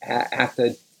positive,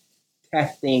 after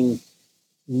testing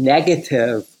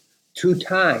negative 2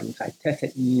 times, I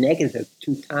tested negative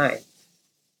 2 times,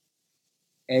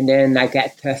 and then I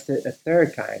got tested a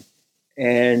 3rd time,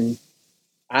 and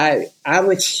I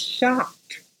was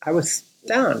shocked. I was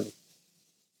stunned,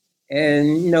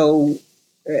 and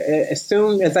as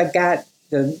soon as I got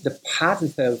the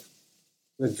positive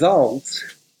results,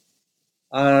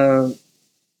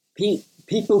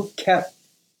 people kept,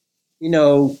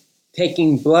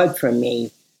 taking blood from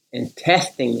me and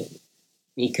testing me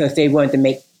because they wanted to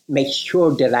make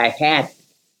sure that I had it.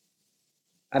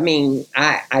 I mean,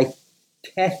 I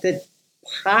tested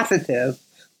positive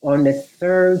on the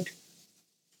 3rd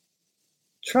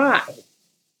try.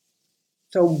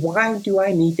 So why do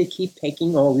I need to keep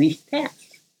taking all these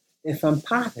tests if I'm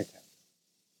positive?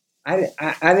 I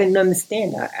didn't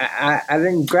understand that. I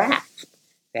didn't grasp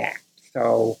that.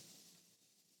 So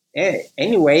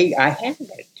anyway, I had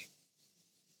it.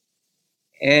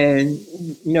 And,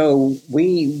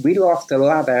 we lost a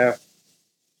lot of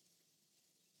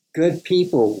good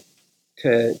people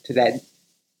to that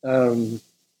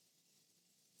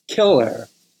killer.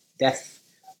 That's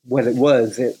what it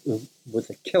was. It was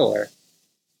a killer.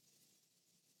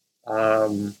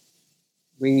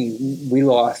 We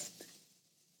lost,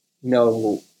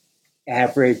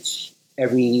 average,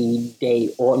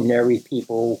 everyday, ordinary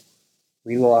people.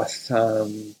 We lost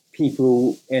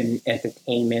people in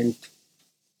entertainment,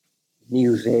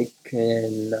 music,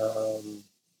 and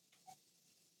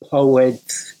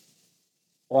poets,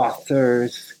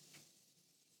 authors.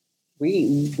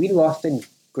 We lost a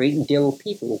great deal of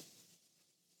people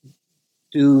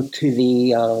due to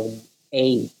the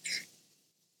AIDS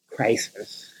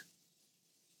crisis,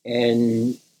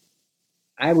 and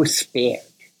I was spared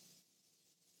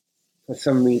for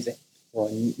some reason or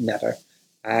another.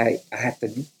 I have to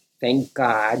thank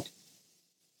God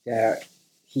that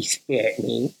He spared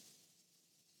me.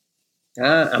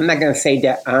 I'm not going to say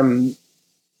that I'm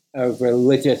a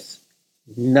religious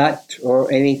nut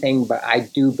or anything, but I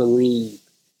do believe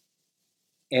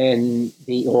in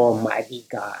the Almighty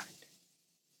God.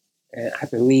 And I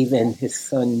believe in His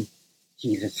Son,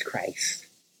 Jesus Christ.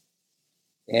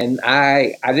 And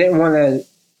I didn't want to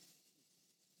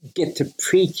get to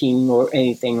preaching or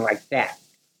anything like that.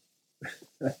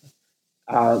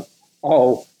 I'm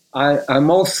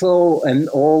also an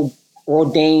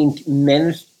ordained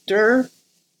minister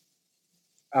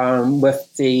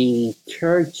with the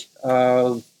Church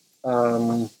of,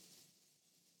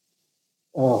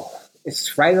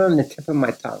 it's right on the tip of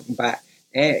my tongue. But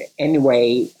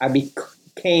anyway, I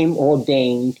became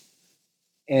ordained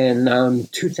in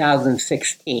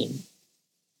 2016.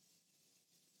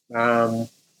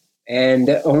 And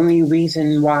the only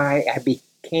reason why I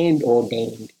became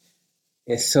ordained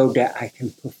is so that I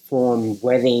can perform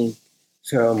wedding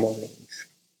ceremonies.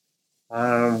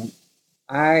 I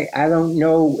don't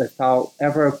know if I'll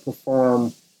ever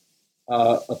perform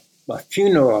a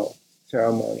funeral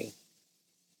ceremony.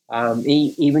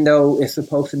 Even though it's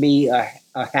supposed to be a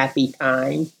happy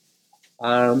time,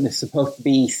 it's supposed to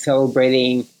be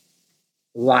celebrating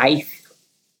life.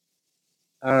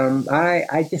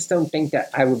 I just don't think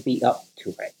that I would be up to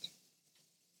it.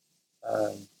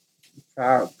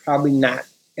 Probably not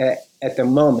at the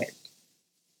moment.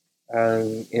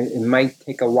 It might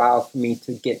take a while for me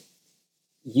to get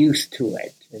used to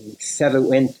it and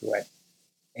settle into it,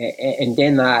 and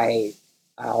then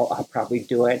I'll probably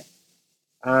do it.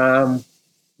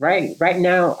 Right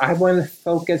now, I want to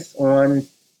focus on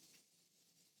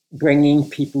bringing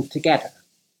people together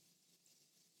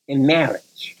in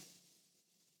marriage.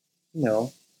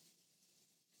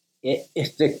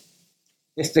 It's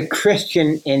the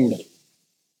Christian in me.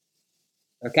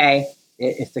 Okay,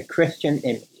 it's the Christian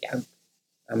in me.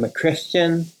 I'm a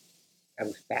Christian. I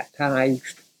was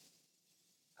baptized,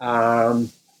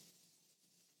 and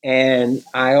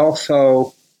I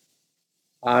also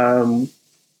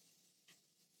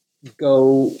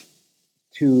go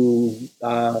to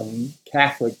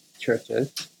Catholic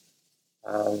churches.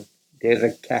 There's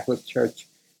a Catholic church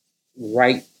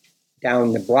right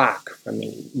down the block from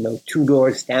me, 2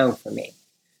 doors down from me,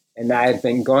 and I've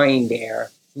been going there.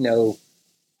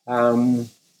 I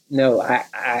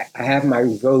have my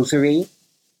rosary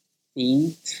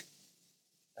beads.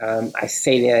 I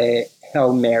say the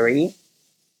Hail Mary.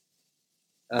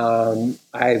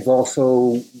 I've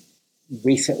also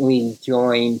recently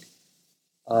joined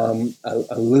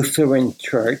a Lutheran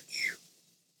church.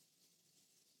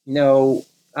 No,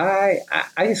 I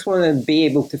just want to be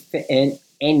able to fit in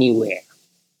anywhere.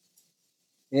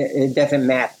 It doesn't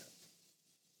matter.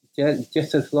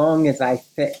 Just as long as I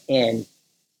fit in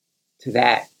to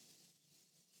that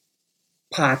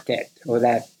pocket or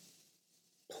that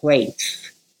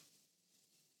place.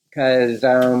 Because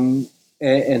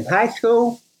in high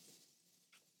school,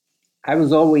 I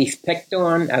was always picked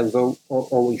on. I was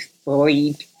always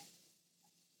bullied.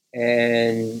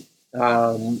 And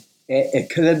it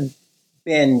could have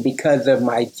been because of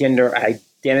my gender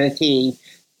identity.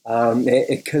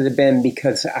 It could have been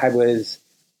because I was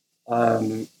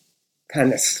kind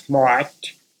of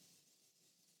smart,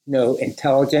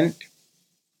 intelligent.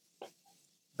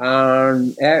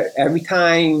 Every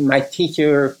time my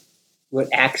teacher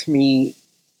would ask me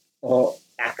or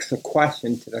ask a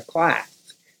question to the class,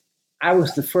 I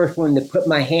was the first one to put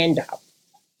my hand up.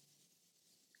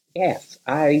 Yes,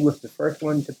 I was the first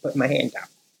one to put my hand up.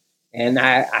 And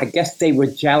I guess they were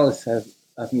jealous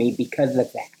of me because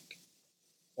of that.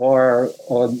 Or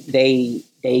they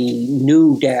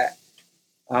knew that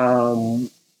I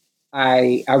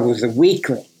was a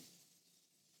weakling.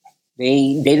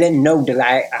 They didn't know that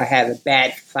I had a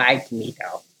bad side to me,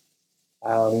 though.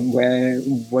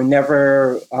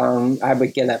 Whenever I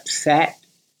would get upset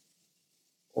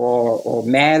or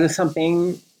mad or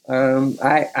something,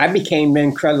 I became the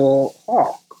Incredible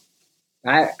Hulk.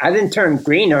 I didn't turn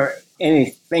green or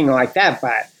anything like that,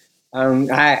 but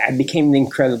I became the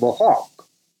Incredible Hulk.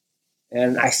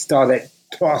 And I started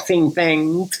tossing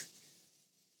things,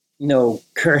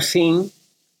 cursing.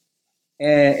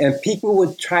 And people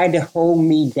would try to hold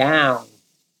me down.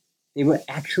 They would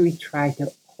actually try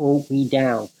to hold me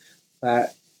down.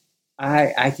 But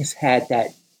I just had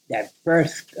that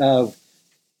burst of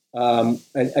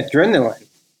adrenaline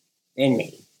in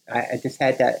me. I just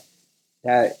had that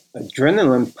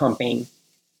adrenaline pumping,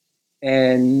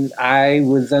 and I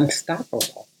was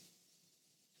unstoppable.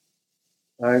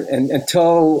 And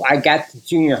until I got to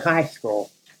junior high school,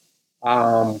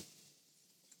 I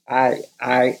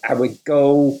would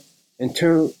go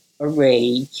into a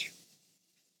rage.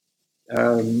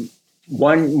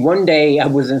 One day I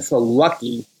wasn't so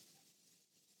lucky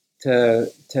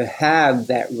to have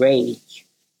that rage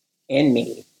in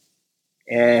me,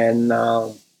 and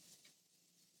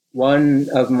one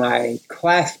of my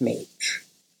classmates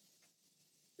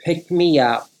picked me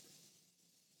up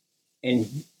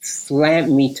and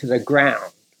slammed me to the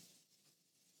ground,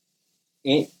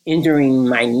 injuring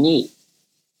my knee.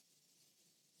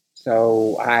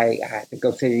 So I had to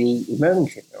go to the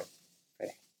emergency room for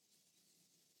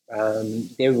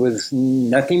that. There was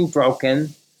nothing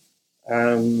broken.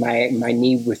 My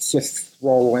knee was just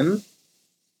swollen.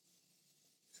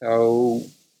 So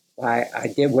I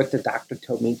did what the doctor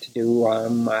told me to do.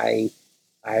 I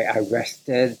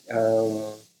rested.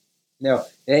 No,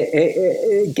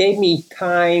 it gave me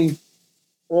time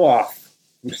off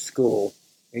from school.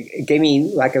 It gave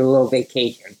me like a little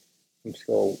vacation from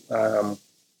school.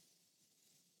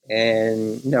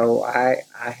 And I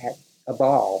had a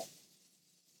ball.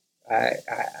 I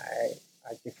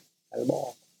just had a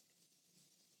ball.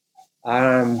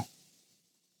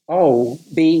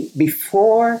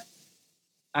 Before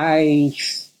I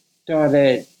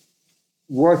started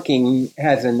working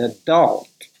as an adult,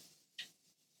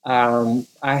 I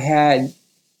had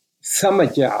summer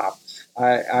jobs.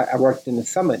 I worked in the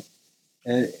summer,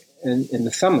 in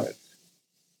the summers,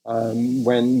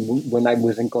 when I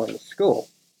wasn't going to school.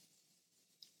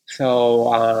 So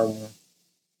I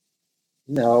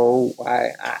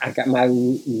got my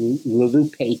little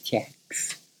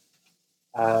paychecks.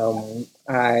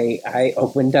 I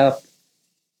opened up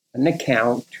an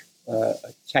account, a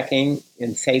checking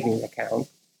and saving account.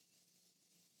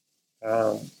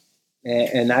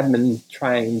 And I've been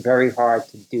trying very hard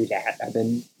to do that. I've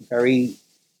been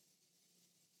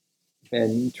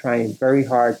trying very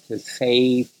hard to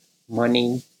save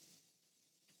money.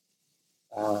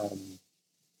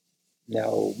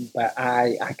 But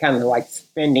I kind of like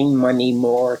spending money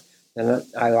more than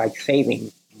I like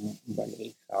saving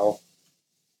money. So,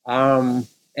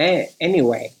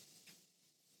 anyway,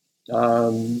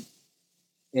 in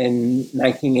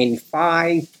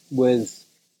 1985 was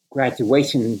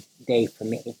graduation day for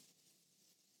me.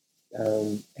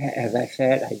 As I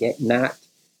said, I did not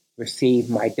receive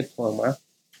my diploma.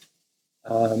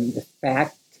 The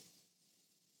fact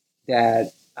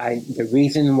that the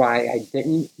reason why I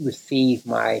didn't receive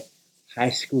my high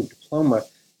school diploma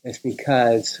is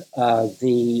because of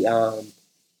the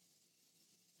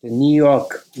New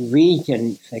York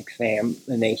Regents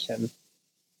examination.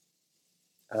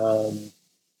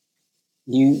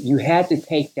 you had to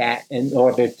take that in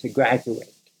order to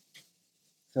graduate.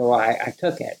 So I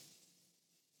took it,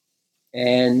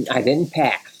 and I didn't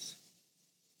pass.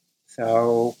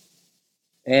 So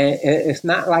and it's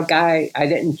not like I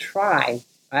didn't try.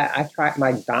 I tried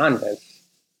my darndest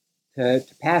to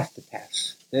pass the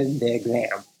test, the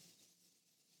exam.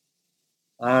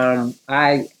 I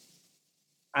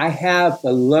have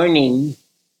a learning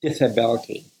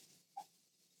disability.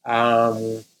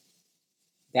 Um,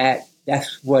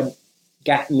 that's what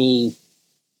got me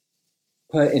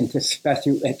put into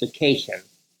special education.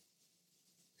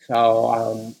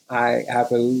 So I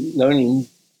have a learning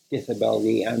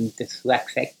disability. I'm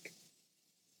dyslexic,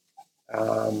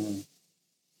 um,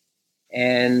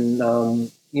 and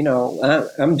I'm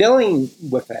dealing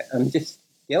with it. I'm just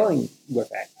dealing with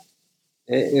it.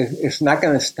 It's not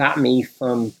going to stop me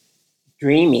from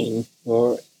dreaming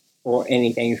or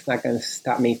anything. It's not going to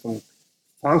stop me from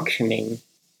functioning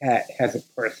as a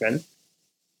person.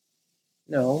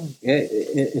 No,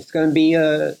 it's going to be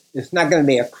it's not going to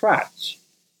be a crutch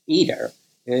either.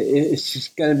 It's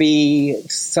just going to be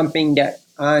something that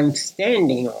I'm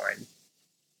standing on.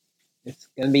 It's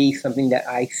going to be something that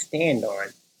I stand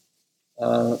on,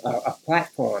 a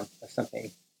platform or something.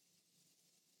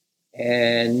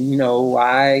 And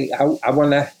I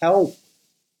want to help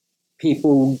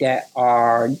people that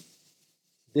are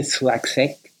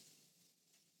dyslexic,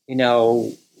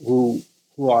 who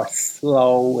are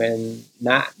slow and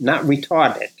not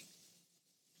retarded.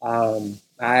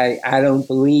 I don't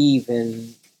believe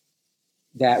in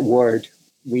that word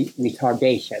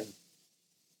retardation,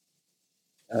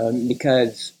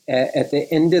 because at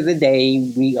the end of the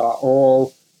day, we are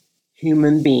all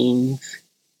human beings.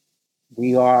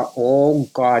 We are all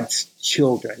God's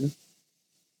children,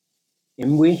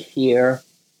 and we're here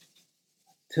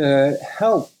to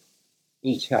help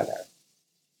each other,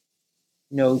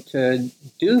 to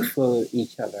do for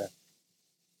each other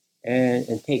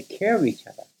and take care of each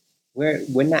other.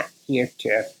 We're not here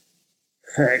to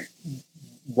hurt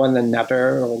one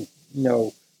another or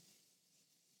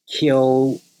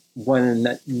kill one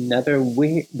another.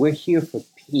 We're here for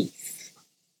peace.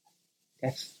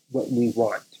 That's what we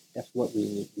want. That's what we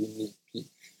need. We need peace.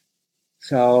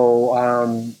 So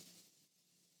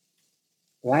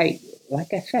like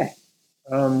I said,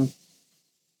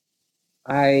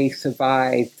 I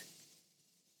survived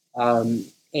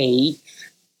AIDS.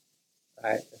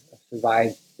 I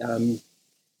survived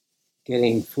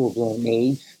getting full-blown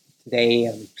AIDS. Today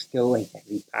I'm still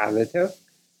HIV positive,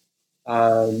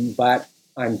 but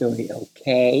I'm doing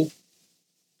okay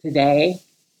today.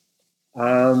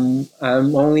 I'm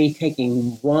only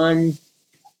taking one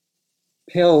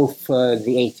pill for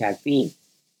the HIV.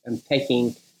 I'm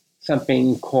taking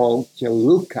something called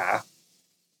Jaluca.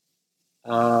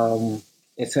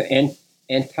 It's an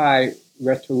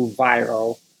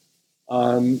antiretroviral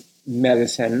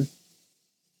medicine.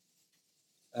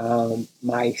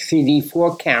 My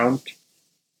CD4 count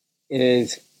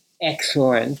is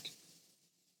excellent.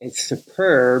 It's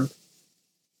superb.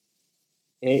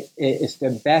 It's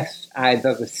the best I've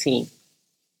ever seen.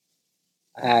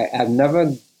 I've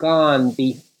never gone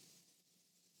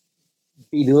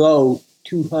below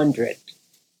 200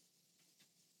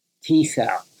 T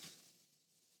cells.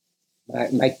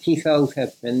 My T cells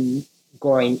have been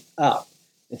going up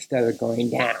instead of going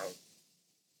down.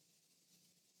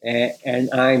 And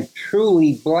I'm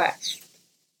truly blessed.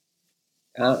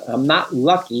 I'm not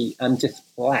lucky, I'm just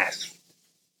blessed.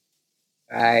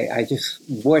 I just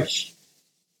wish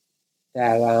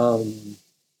that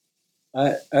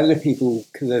other people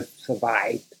could have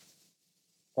survived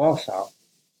also.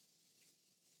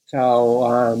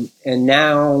 So, and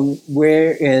now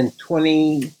we're in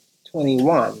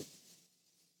 2021.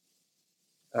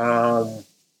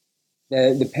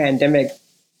 The pandemic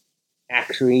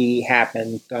actually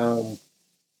happened in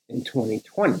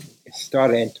 2020. It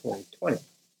started in 2020.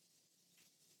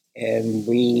 And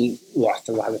we lost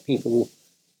a lot of people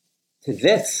to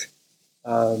this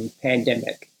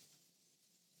pandemic.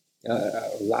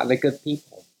 A lot of good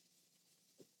people.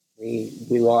 We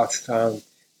lost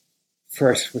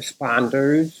first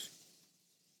responders.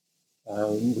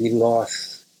 We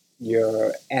lost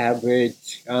your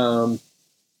average,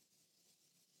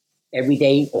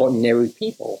 everyday, ordinary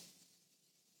people.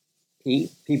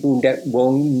 People that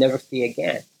we'll never see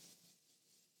again.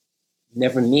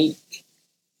 Never meet.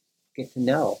 Get to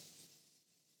know.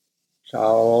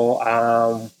 So,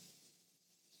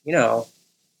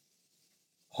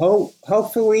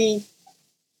 hopefully,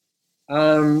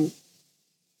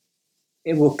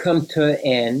 it will come to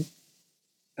an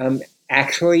end.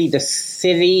 Actually, the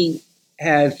city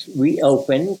has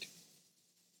reopened.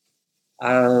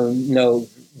 No,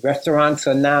 restaurants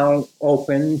are now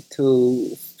open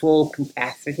to full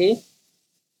capacity.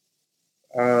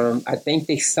 I think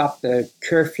they stopped the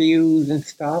curfews and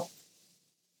stuff.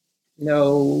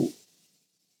 No,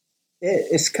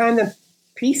 it's kind of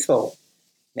peaceful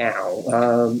now,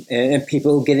 and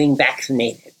people getting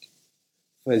vaccinated.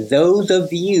 For those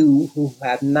of you who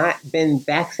have not been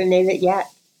vaccinated yet,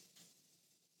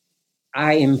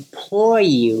 I implore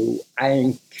you, I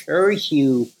encourage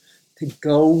you to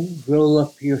go roll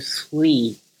up your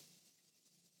sleeve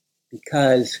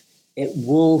because it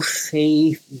will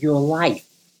save your life.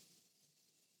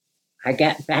 I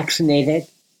got vaccinated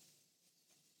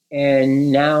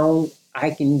and now I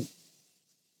can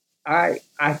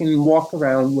walk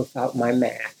around without my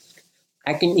mask.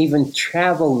 I can even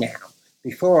travel now.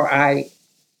 Before I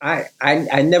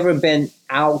never been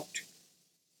out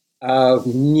of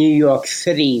New York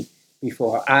City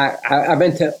before. I've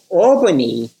been to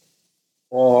Albany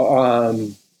or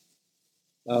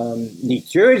New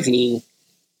Jersey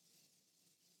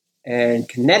and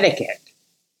Connecticut.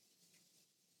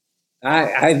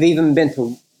 I've even been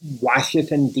to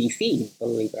Washington D.C.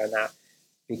 Believe it or not,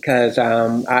 because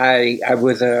I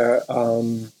was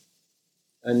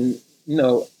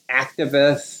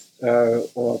activist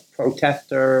or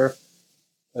protester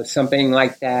or something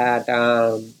like that.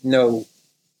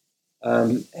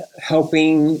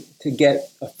 Helping to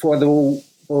get affordable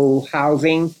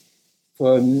housing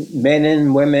for men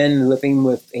and women living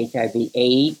with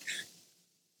HIV/AIDS.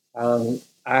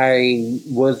 I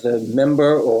was a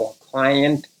member or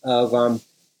client of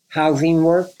Housing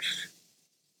Works.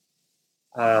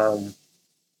 I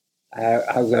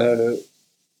was a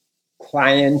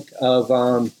client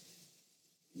of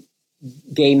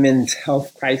Gay Men's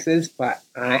Health Crisis, but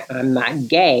I'm not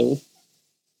gay.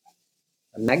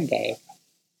 I'm not gay.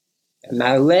 I'm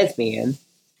not a lesbian.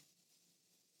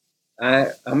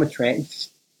 I'm a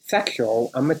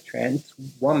transsexual. I'm a trans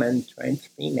woman, trans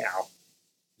female,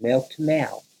 male to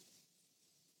male.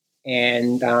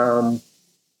 And,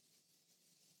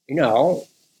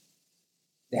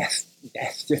 that's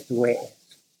just the way it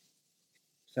is.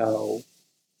 So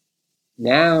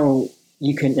now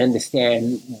you can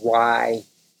understand why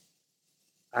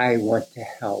I want to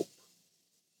help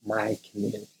my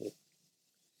community.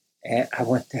 And I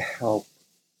want to help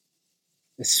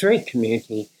the straight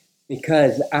community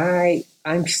because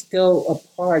I'm still a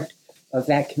part of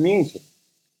that community.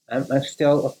 I'm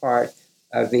still a part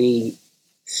of the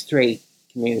straight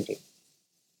community.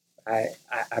 I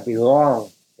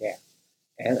belong there.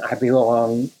 And I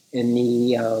belong in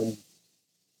the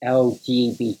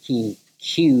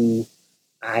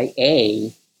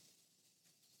LGBTQIA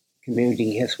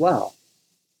community as well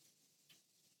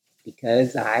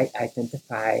because I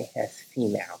identify as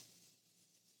female.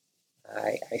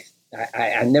 I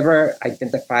never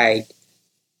identified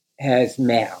as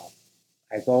male.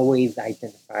 I've always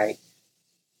identified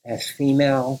as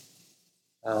female.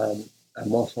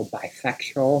 I'm also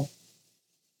bisexual.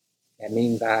 That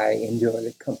means I enjoy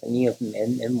the company of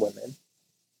men and women.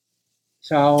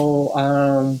 So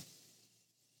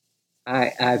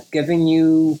I've given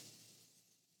you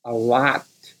a lot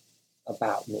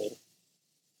about me.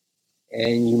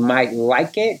 And you might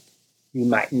like it. You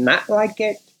might not like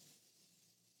it.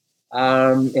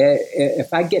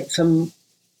 If I get some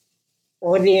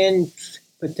audience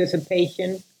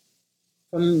participation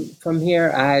from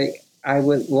here, I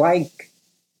would like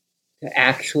to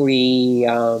actually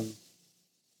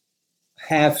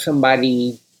have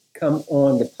somebody come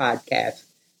on the podcast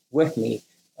with me.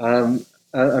 I'm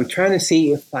trying to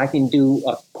see if I can do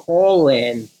a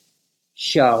call-in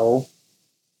show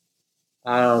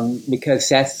because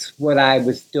that's what I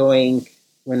was doing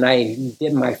when I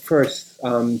did my first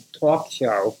talk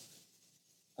show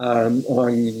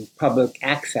on public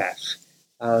access.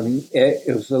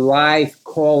 It was a live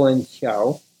call-in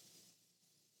show.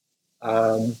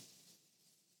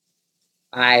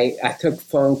 I took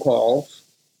phone calls,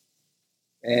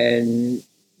 and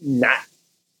not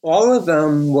all of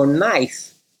them were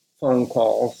nice phone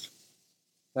calls.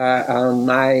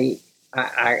 I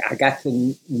got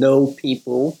to know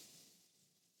people,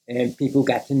 and people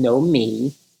got to know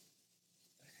me.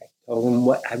 I told them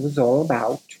what I was all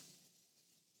about,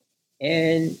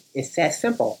 and it's that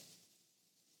simple.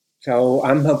 So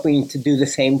I'm hoping to do the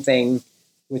same thing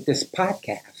with this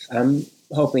podcast. I'm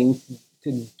hoping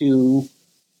to do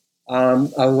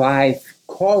a live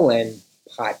call-in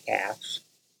podcast.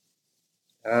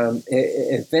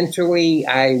 Eventually,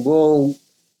 I will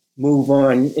move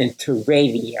on into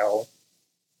radio.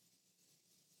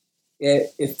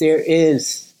 If there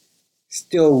is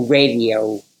still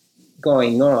radio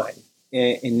going on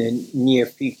in the near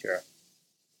future.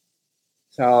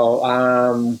 So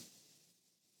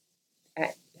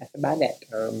that's about it.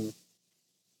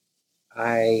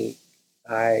 I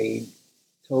I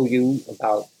told you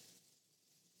about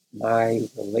my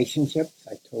relationships.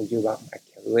 I told you about my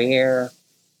career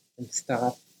and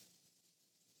stuff.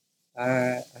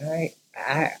 Uh, I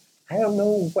I I don't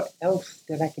know what else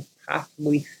that I could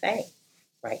possibly say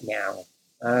right now.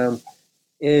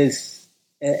 Is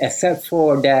except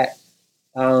for that.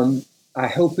 I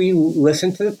hope you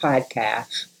listen to the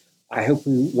podcast. I hope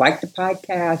you like the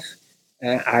podcast.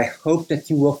 And I hope that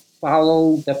you will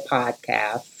follow the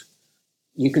podcast.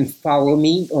 You can follow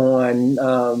me on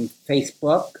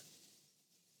Facebook,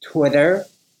 Twitter,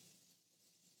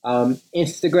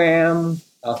 Instagram,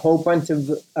 a whole bunch of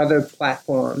other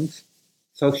platforms,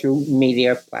 social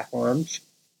media platforms.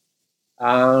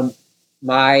 My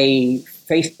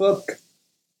Facebook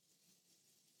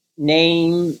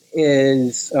name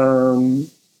is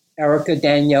Erica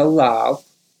Danielle Love.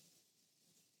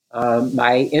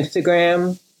 My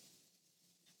Instagram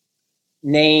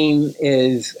name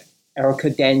is Erica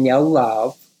Danielle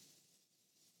Love.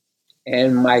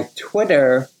 And my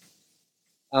Twitter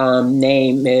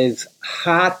name is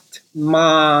Hot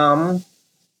Mom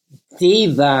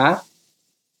Diva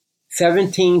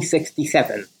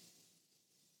 1767.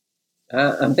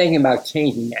 I'm thinking about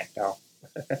changing that though.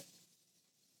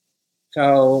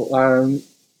 So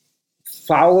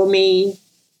follow me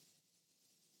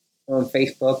on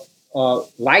Facebook or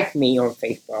like me on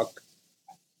Facebook.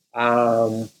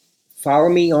 Follow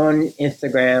me on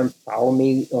Instagram. Follow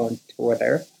me on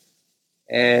Twitter.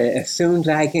 And as soon as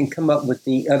I can come up with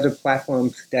the other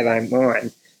platforms that I'm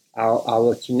on, I'll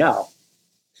let you know.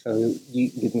 So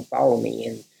you can follow me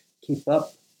and keep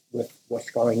up with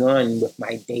what's going on with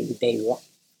my day-to-day life.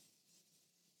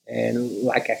 And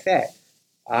like I said,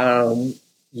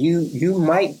 you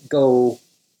might go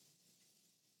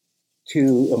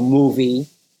to a movie,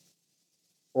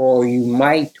 or you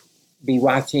might be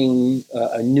watching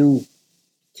a new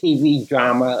TV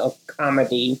drama, a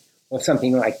comedy, or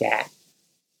something like that.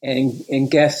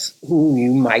 And guess who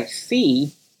you might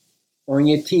see on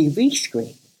your TV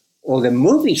screen or the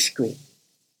movie screen?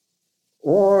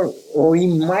 Or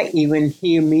you might even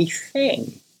hear me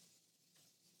sing,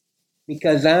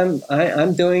 because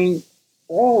I'm doing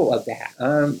all of that.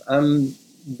 I'm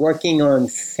working on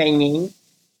singing,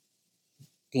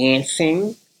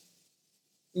 dancing.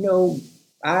 You know,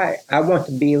 I want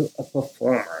to be a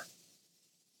performer.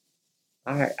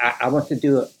 I want to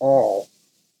do it all.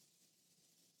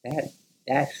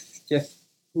 That's just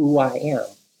who I am.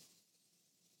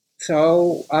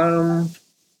 So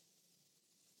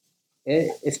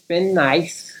it's been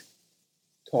nice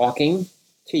talking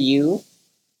to you,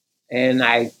 and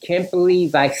I can't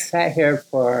believe I sat here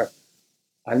for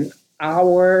an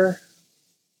hour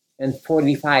and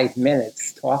 45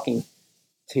 minutes talking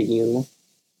to you.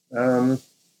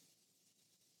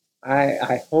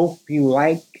 I hope you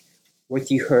like what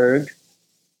you heard,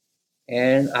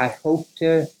 and I hope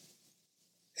to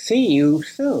see you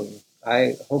soon.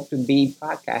 I hope to be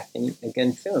podcasting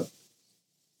again soon.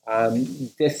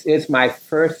 This is my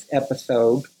first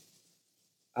episode.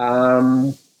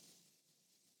 There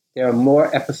are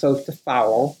more episodes to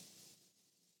follow,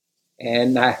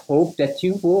 and I hope that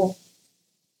you will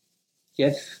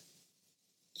just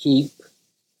keep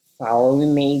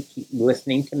following me, keep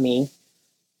listening to me,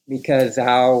 because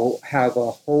I'll have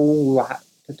a whole lot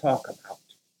to talk about.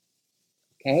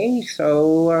 Okay,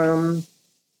 so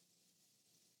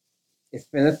it's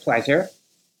been a pleasure.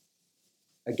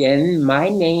 Again, my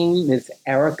name is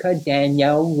Erica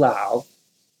Danielle Love,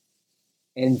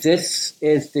 and this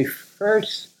is the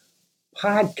first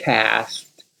podcast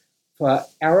for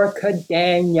Erica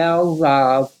Danielle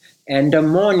Love and the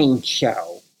Morning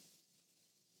Show.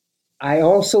 I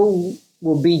also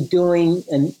will be doing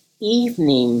an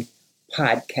evening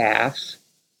podcast,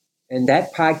 and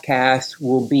that podcast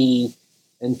will be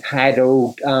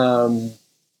entitled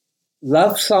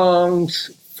Love Songs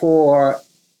for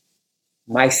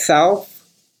Myself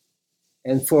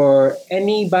and for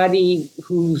anybody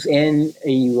who's in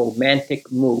a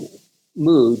romantic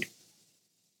mood,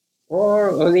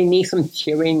 or they need some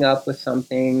cheering up or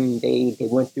something. They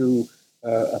went through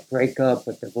a breakup,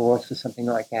 a divorce, or something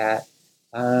like that.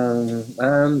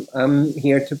 I'm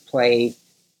here to play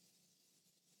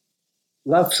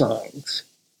love songs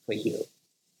for you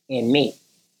and me.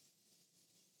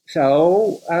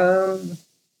 So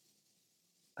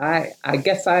I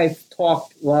guess I've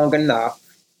talked long enough,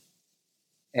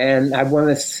 and I want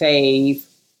to save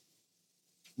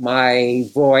my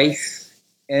voice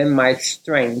and my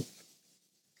strength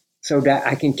so that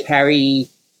I can carry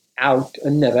out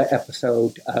another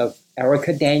episode of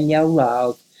Erica Danielle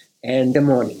Love and the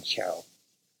morning show.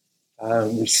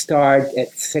 We start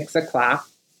at 6 o'clock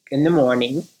in the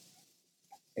morning,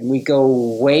 and we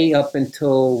go way up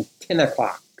until 10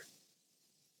 o'clock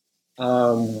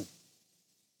in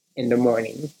the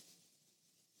morning.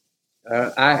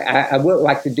 I would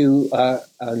like to do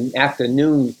an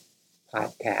afternoon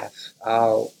podcast.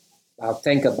 I'll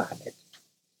think about it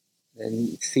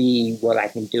and see what I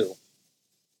can do.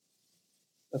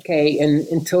 Okay, and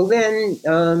until then,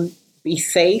 be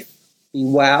safe, be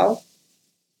well,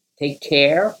 take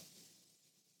care,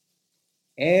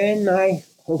 and I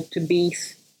hope to be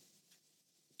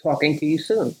talking to you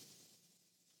soon.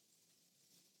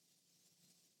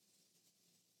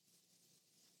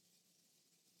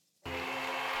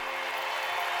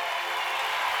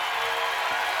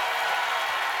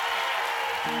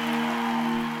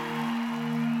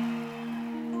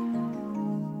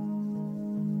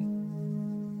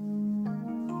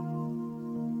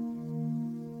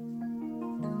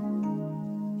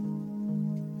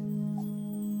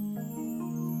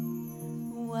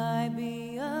 Why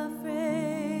be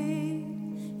afraid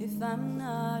if I'm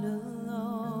not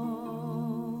alone?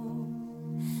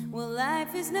 Well,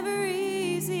 life is never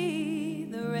easy,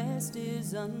 the rest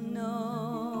is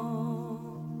unknown.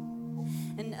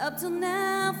 And up till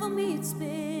now, for me, it's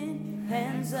been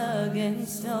hands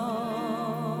against stone.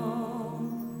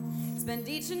 Spend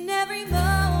each and every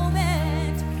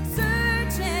moment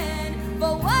searching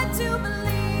for what to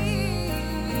believe.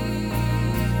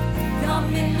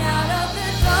 Coming out of the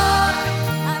dark,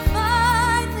 I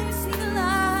finally see the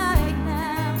light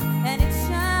now, and it's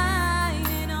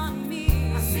shining on me.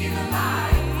 I see the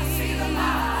light, I see the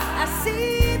light, I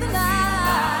see the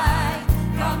light.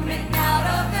 Coming out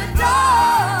of the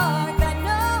dark, I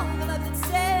know the love that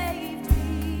saved me,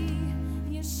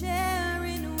 you're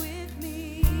sharing with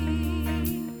me.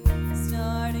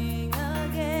 Starting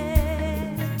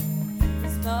again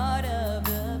is part of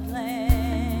the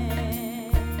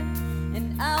plan,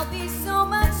 and I'll be so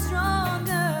much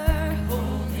stronger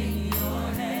holding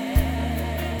your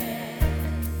hand.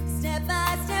 Step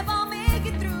by step, I'll make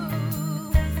it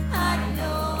through. I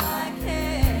know I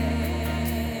can.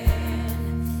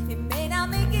 It may not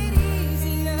make it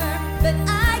easier, but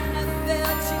I have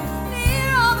felt you near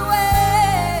all the way.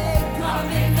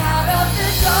 Coming out of the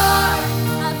dark,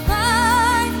 I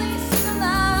finally see the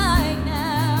light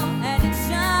now, and it's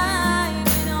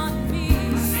shining on me.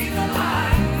 I see the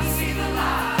light, I see the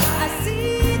light, I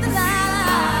see the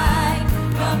light.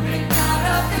 Coming out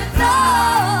of the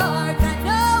dark, I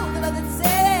know the love that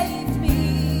saved me,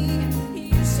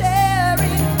 you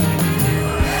sharing with me.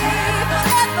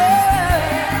 Forever,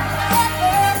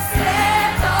 forever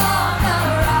stand on the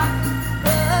rock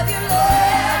of your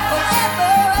love.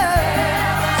 Forever,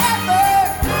 forever.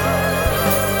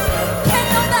 Can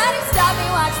nobody stop me,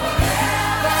 watch me.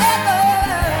 Forever,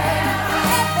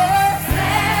 forever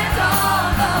stand on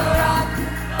the rock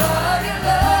of your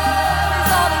love is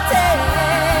all it takes.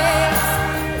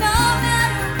 No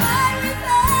matter what we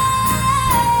face.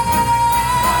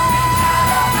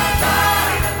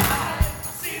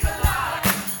 See the light,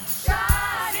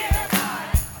 shining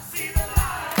bright. I see the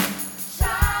light,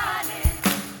 shining,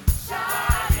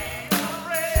 shining,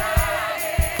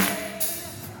 shining.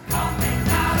 Coming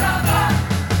out of the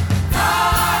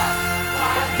dark,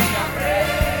 why be afraid?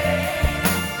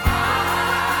 Coming out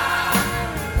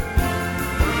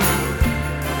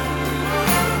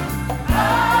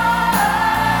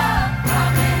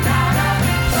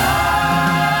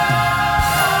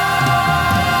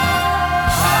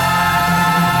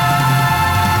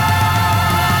of the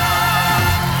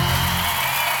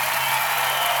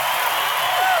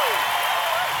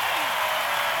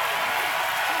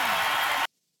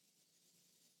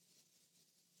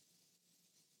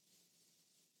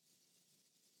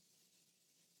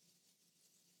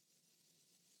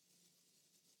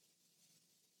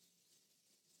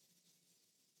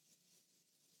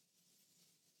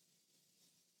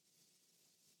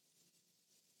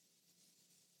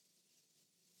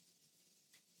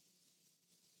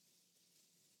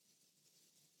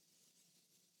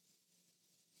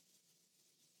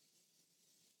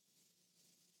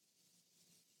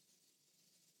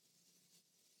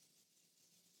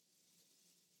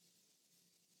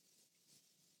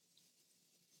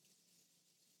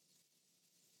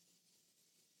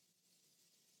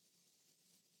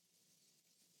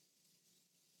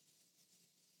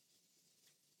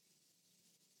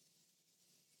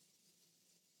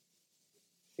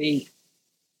See,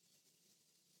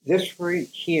 this right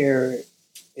here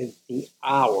is the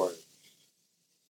hours